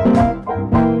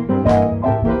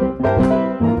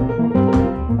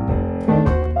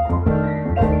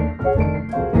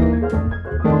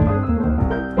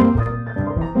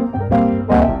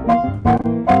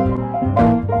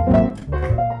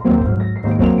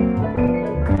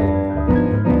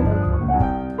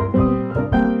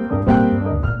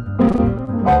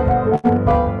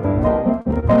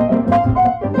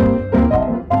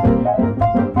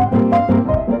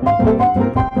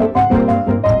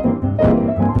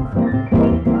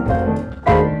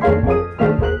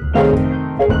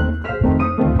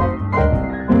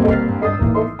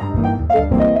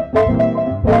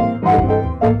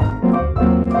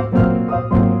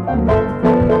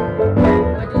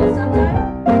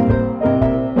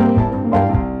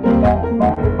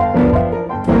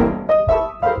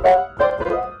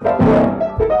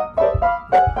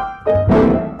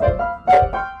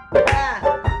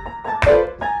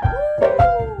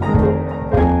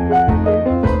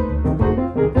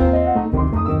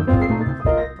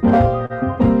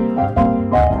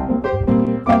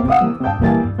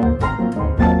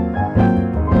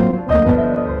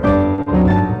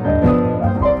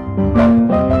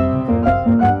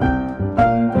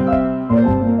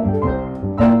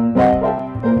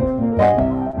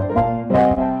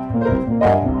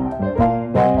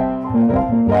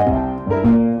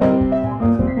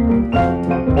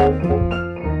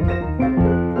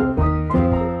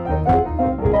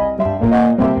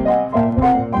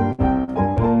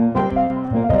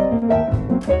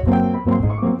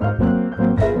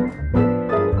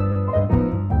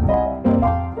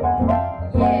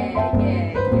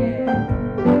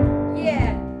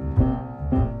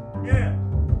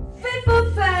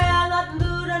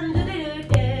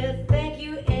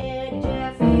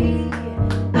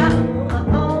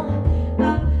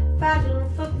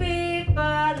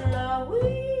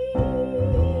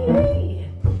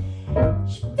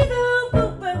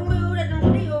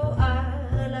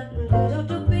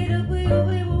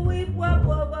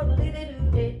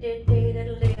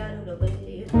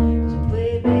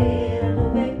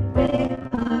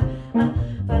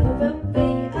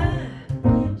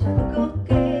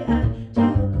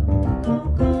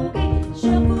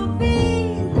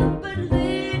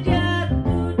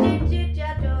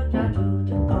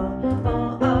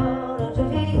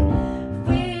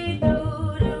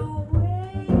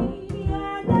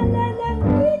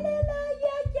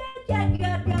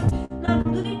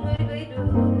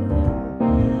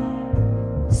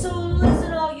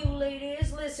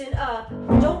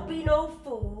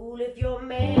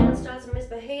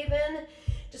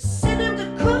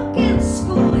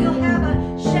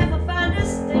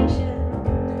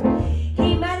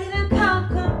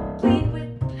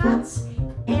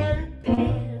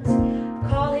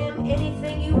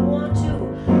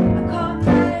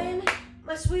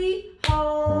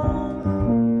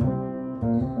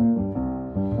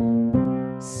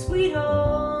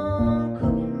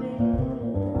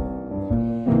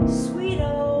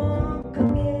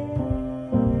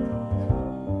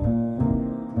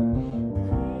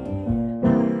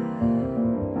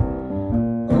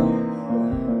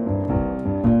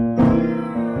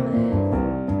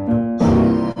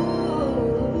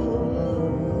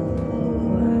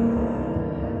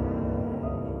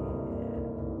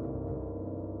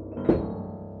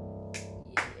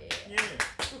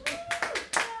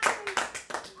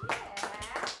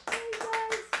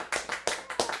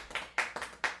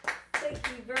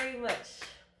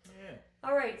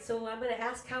 So I'm going to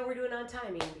ask how we're doing on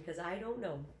timing because I don't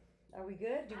know. Are we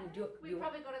good? We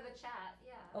probably go to the chat.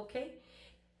 Yeah. Okay.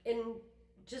 And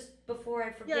just before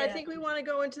I forget, yeah, I think we want to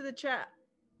go into the chat.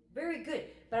 Very good.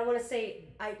 But I want to say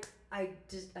I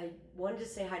wanted to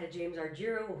say hi to James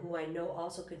Argiro, who I know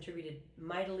also contributed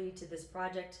mightily to this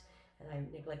project, and I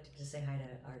neglected to say hi to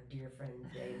our dear friend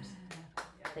James.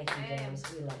 Thank you, James.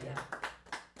 We love you.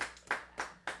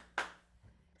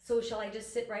 So shall I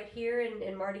just sit right here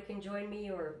and Marty can join me,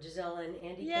 or Giselle and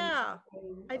Andy? Yeah,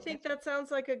 I think that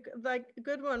sounds like a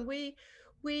good one. We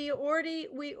already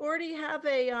have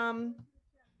a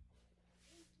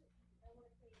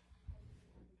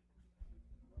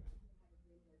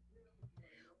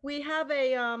we have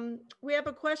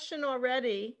a question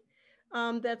already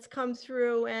that's come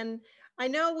through, and I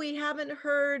know we haven't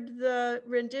heard the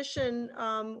rendition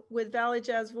with Valley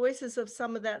Jazz Voices of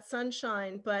Some of That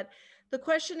Sunshine, but the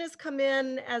question has come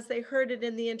in as they heard it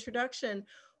in the introduction.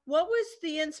 What was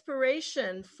the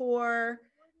inspiration for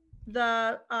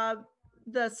the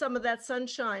Some of That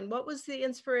Sunshine? What was the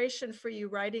inspiration for you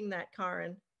writing that,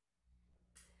 Karrin?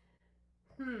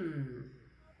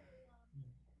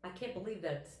 I can't believe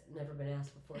that's never been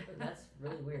asked before, but that's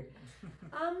really weird.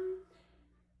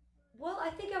 Well,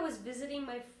 I think I was visiting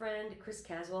my friend Chris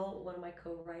Caswell, one of my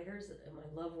co-writers that I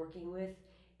love working with,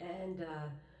 and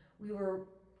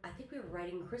I think we were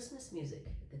writing Christmas music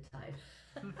at the time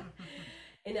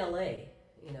in LA,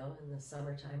 in the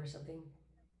summertime or something.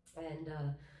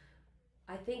 And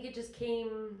I think it just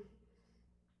came,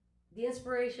 the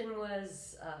inspiration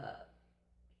was,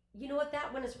 you know what,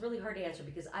 that one is really hard to answer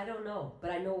because I don't know,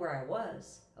 but I know where I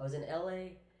was. I was in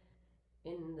LA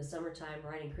in the summertime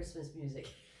writing Christmas music.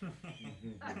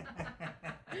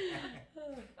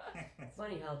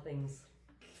 Funny how things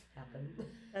happen.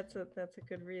 That's a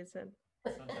good reason.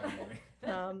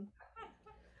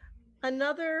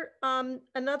 Another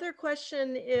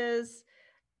question is,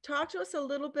 talk to us a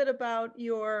little bit about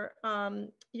your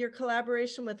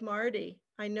collaboration with Marty.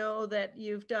 I know that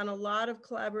you've done a lot of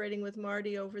collaborating with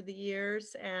Marty over the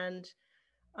years, and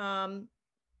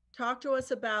talk to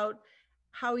us about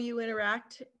how you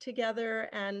interact together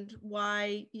and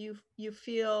why you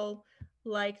feel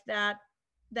like that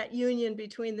union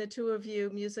between the two of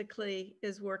you musically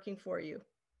is working for you.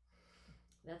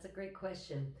 That's a great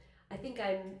question. I think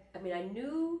I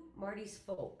knew Marty's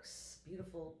folks,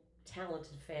 beautiful,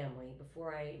 talented family,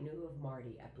 before I knew of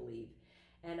Marty, I believe.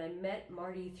 And I met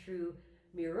Marty through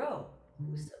Miro,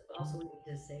 who's also, we need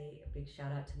to say a big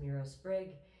shout out to Miro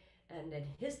Sprague and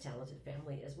his talented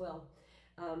family as well.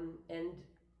 And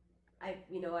I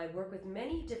work with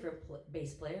many different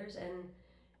bass players and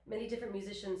many different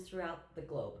musicians throughout the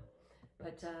globe.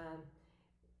 But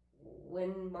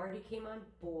when Marty came on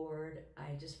board,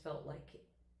 I just felt like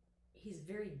he's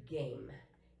very game.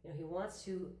 He wants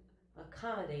to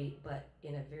accommodate, but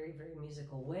in a very, very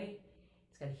musical way.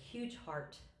 He's got a huge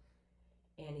heart,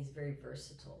 and he's very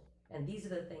versatile. And these are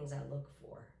the things I look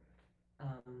for.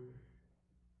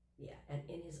 And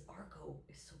his arco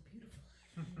is so beautiful.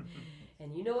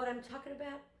 And you know what I'm talking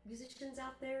about, musicians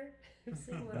out there who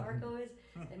sing what arco is?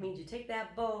 That means you take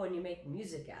that bow and you make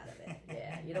music out of it.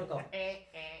 Yeah, you don't go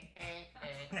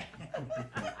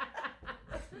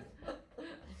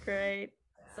Great.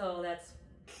 So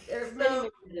there are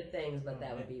many different things, but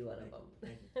that would be one of them.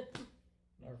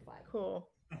 Or 5. Cool.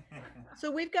 So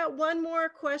we've got one more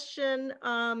question,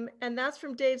 and that's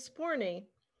from Dave Sporney.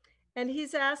 And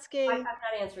he's asking... I'm not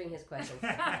answering his question.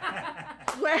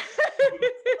 I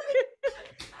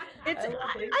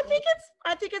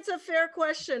think it's a fair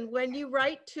question. When you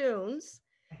write tunes,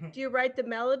 do you write the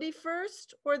melody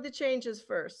first or the changes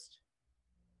first?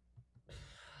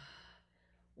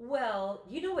 Well,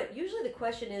 you know what? Usually the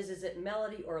question is it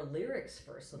melody or lyrics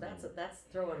first? So that's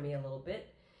throwing me a little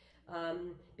bit,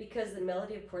 because the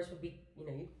melody, of course, would be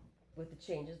with the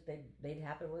changes they'd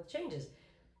happen with changes,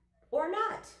 or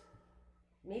not.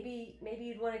 Maybe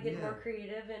you'd want to get more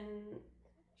creative and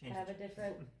have a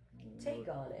different take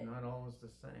on it. Not always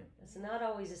the same. It's not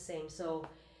always the same. So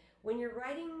when you're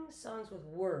writing songs with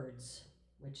words,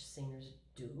 which singers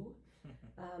do,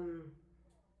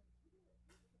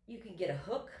 you can get a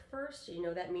hook first.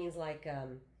 That means like,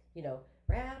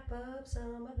 wrap up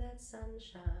some of that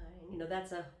sunshine.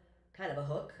 That's a kind of a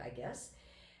hook, I guess.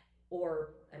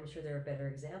 Or I'm sure there are better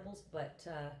examples, but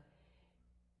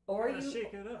or you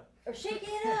shake it up. Or shaking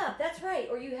it up. That's right.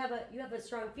 Or you have a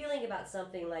strong feeling about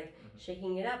something, like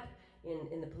shaking it up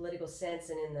in the political sense,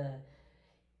 and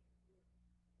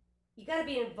you got to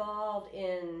be involved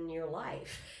in your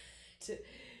life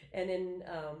and in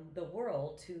the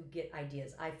world to get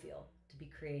ideas. I feel, to be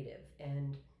creative,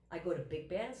 and I go to big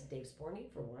bands, Dave Sporney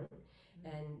for one,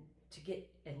 and to get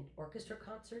in orchestra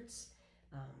concerts,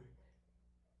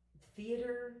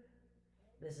 theater.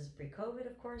 This is pre-COVID,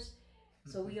 of course.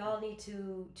 So we all need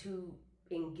to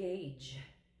engage,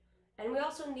 and we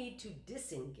also need to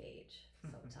disengage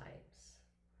sometimes.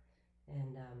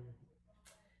 And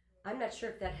I'm not sure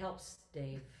if that helps,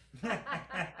 Dave.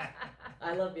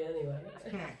 I love you anyway.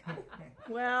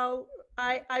 Well,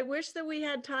 I wish that we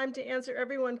had time to answer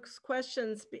everyone's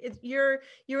questions. Your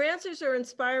answers are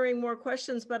inspiring more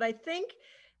questions, but I think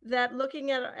that looking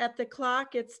at the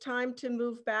clock, it's time to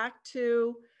move back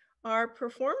to our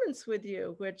performance with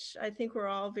you, which I think we're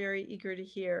all very eager to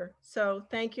hear. So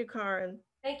thank you, Karrin.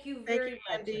 Thank you very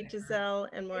much. Andy, Giselle,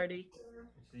 and Marty.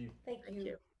 Thank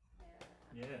you.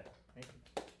 Yeah, thank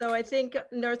you. So I think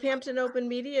Northampton Open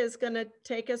Media is going to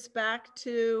take us back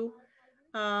to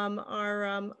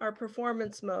our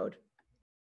performance mode.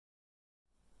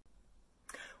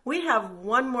 We have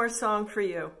one more song for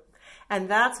you, and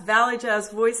that's Valley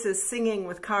Jazz Voices singing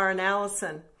with Karrin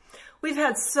Allyson. We've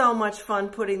had so much fun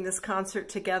putting this concert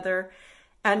together,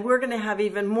 and we're going to have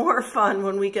even more fun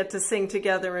when we get to sing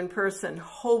together in person,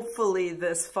 hopefully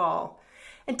this fall.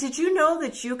 And did you know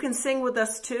that you can sing with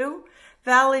us too?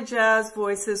 Valley Jazz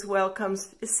Voices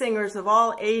welcomes singers of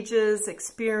all ages,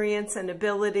 experience, and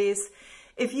abilities.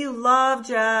 If you love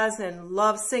jazz and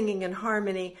love singing in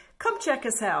harmony, come check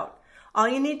us out. All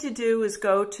you need to do is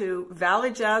go to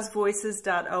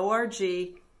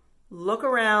valleyjazzvoices.org, look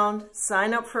around,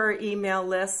 sign up for our email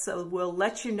list, so we'll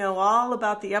let you know all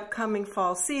about the upcoming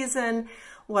fall season,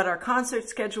 what our concert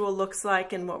schedule looks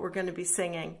like, and what we're going to be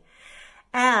singing.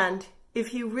 And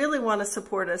if you really want to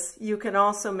support us, you can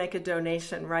also make a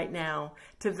donation right now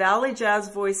to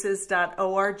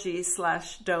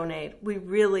valleyjazzvoices.org/donate. We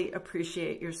really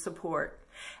appreciate your support.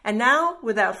 And now,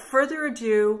 without further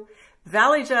ado,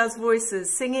 Valley Jazz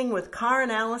Voices singing with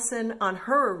Karrin Allyson on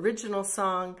her original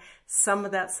song, Some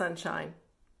of That Sunshine.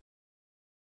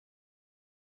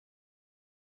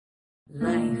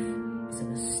 Life is a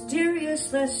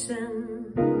mysterious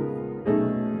lesson.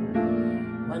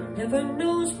 One never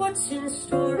knows what's in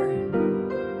store.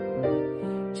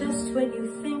 Just when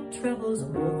you think trouble's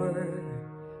over,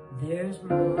 there's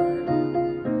more.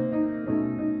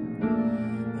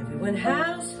 Everyone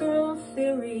has her own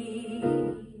theory.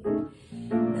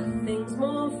 Nothing's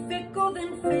more fickle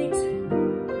than fate.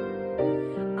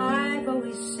 I've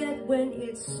always said when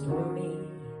it's stormy,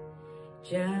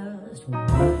 just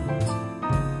wait.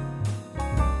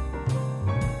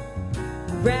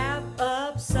 Wrap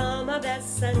up some of that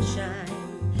sunshine,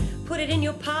 put it in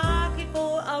your pocket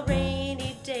for a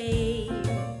rainy day.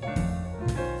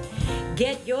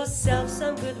 Get yourself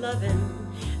some good loving.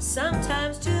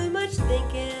 Sometimes too much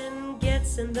thinking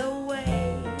gets in the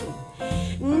way.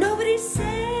 Nobody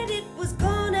said it was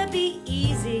gonna be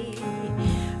easy,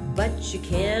 but you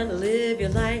can't live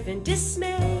your life in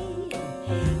dismay.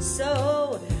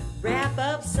 So wrap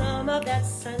up some of that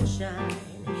sunshine.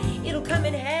 It'll come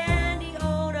in handy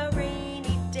on a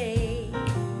rainy day.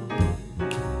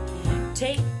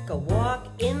 Take a walk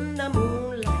in the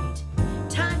moonlight.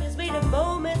 Time is made of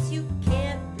moments you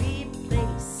can't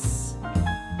replace.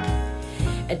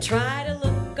 And try to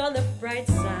look on the bright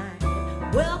side.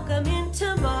 Welcome in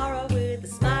tomorrow with a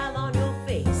smile on your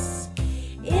face.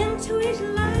 Into each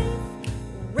life,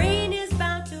 rain is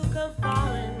bound to come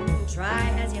falling. Try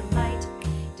as you might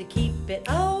to keep it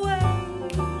away.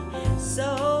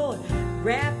 So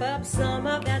wrap up some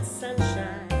of that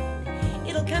sunshine.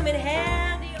 It'll come in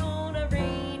handy on a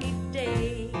rainy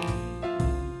day.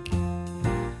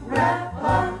 Wrap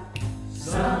up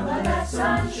some of that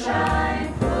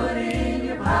sunshine, put it in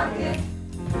your pocket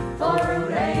for a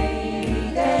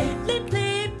rainy day.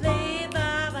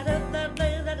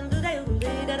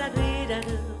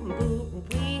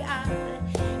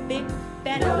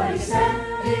 Nobody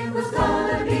said it was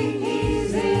gonna be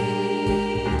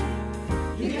easy.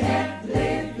 You can't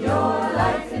live your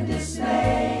life in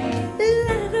dismay.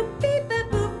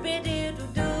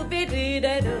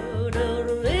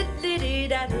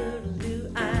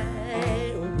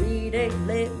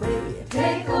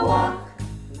 Take a walk,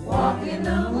 walk in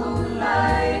the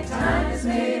moonlight. Time is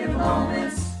made of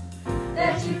moments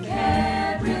that you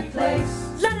can't replace.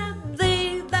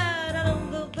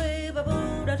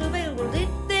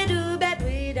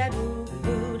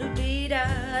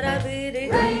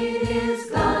 Rain is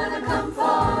gonna come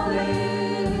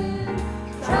falling.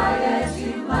 Try as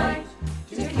you might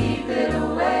to keep it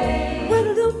away.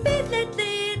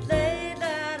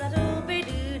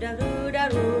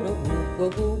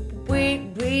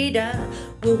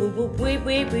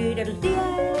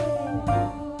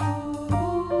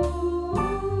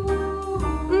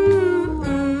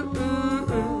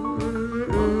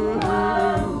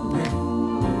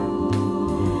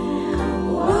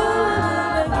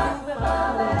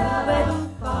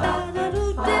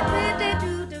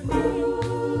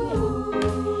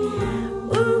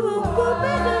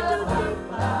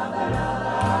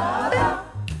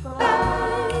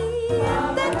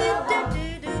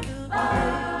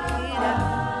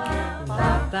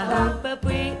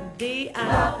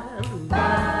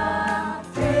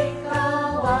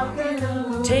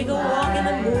 Take a walk in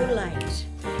the moonlight.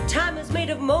 Time is made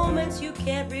of moments you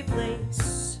can't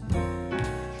replace.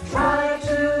 Try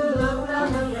to look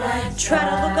on the bright side. Try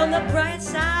to look on the bright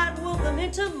side. Welcome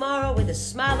in tomorrow with a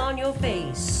smile on your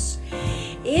face.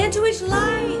 Into each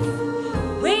life,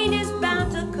 rain is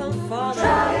bound to come falling.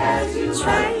 Try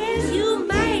as you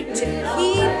might to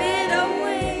keep it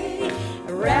away.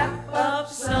 Wrap up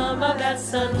some of that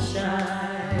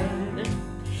sunshine.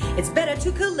 It's better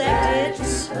to collect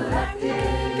it,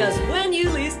 cause when you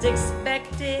least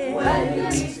expect it,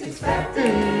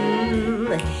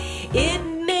 it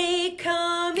may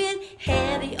come in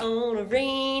handy on a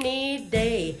rainy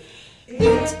day.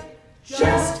 It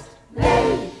just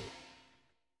may.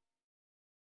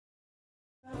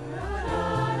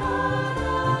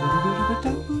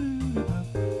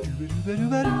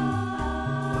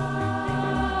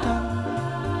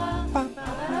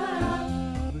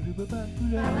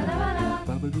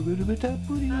 Ba-ba-da-ba-da.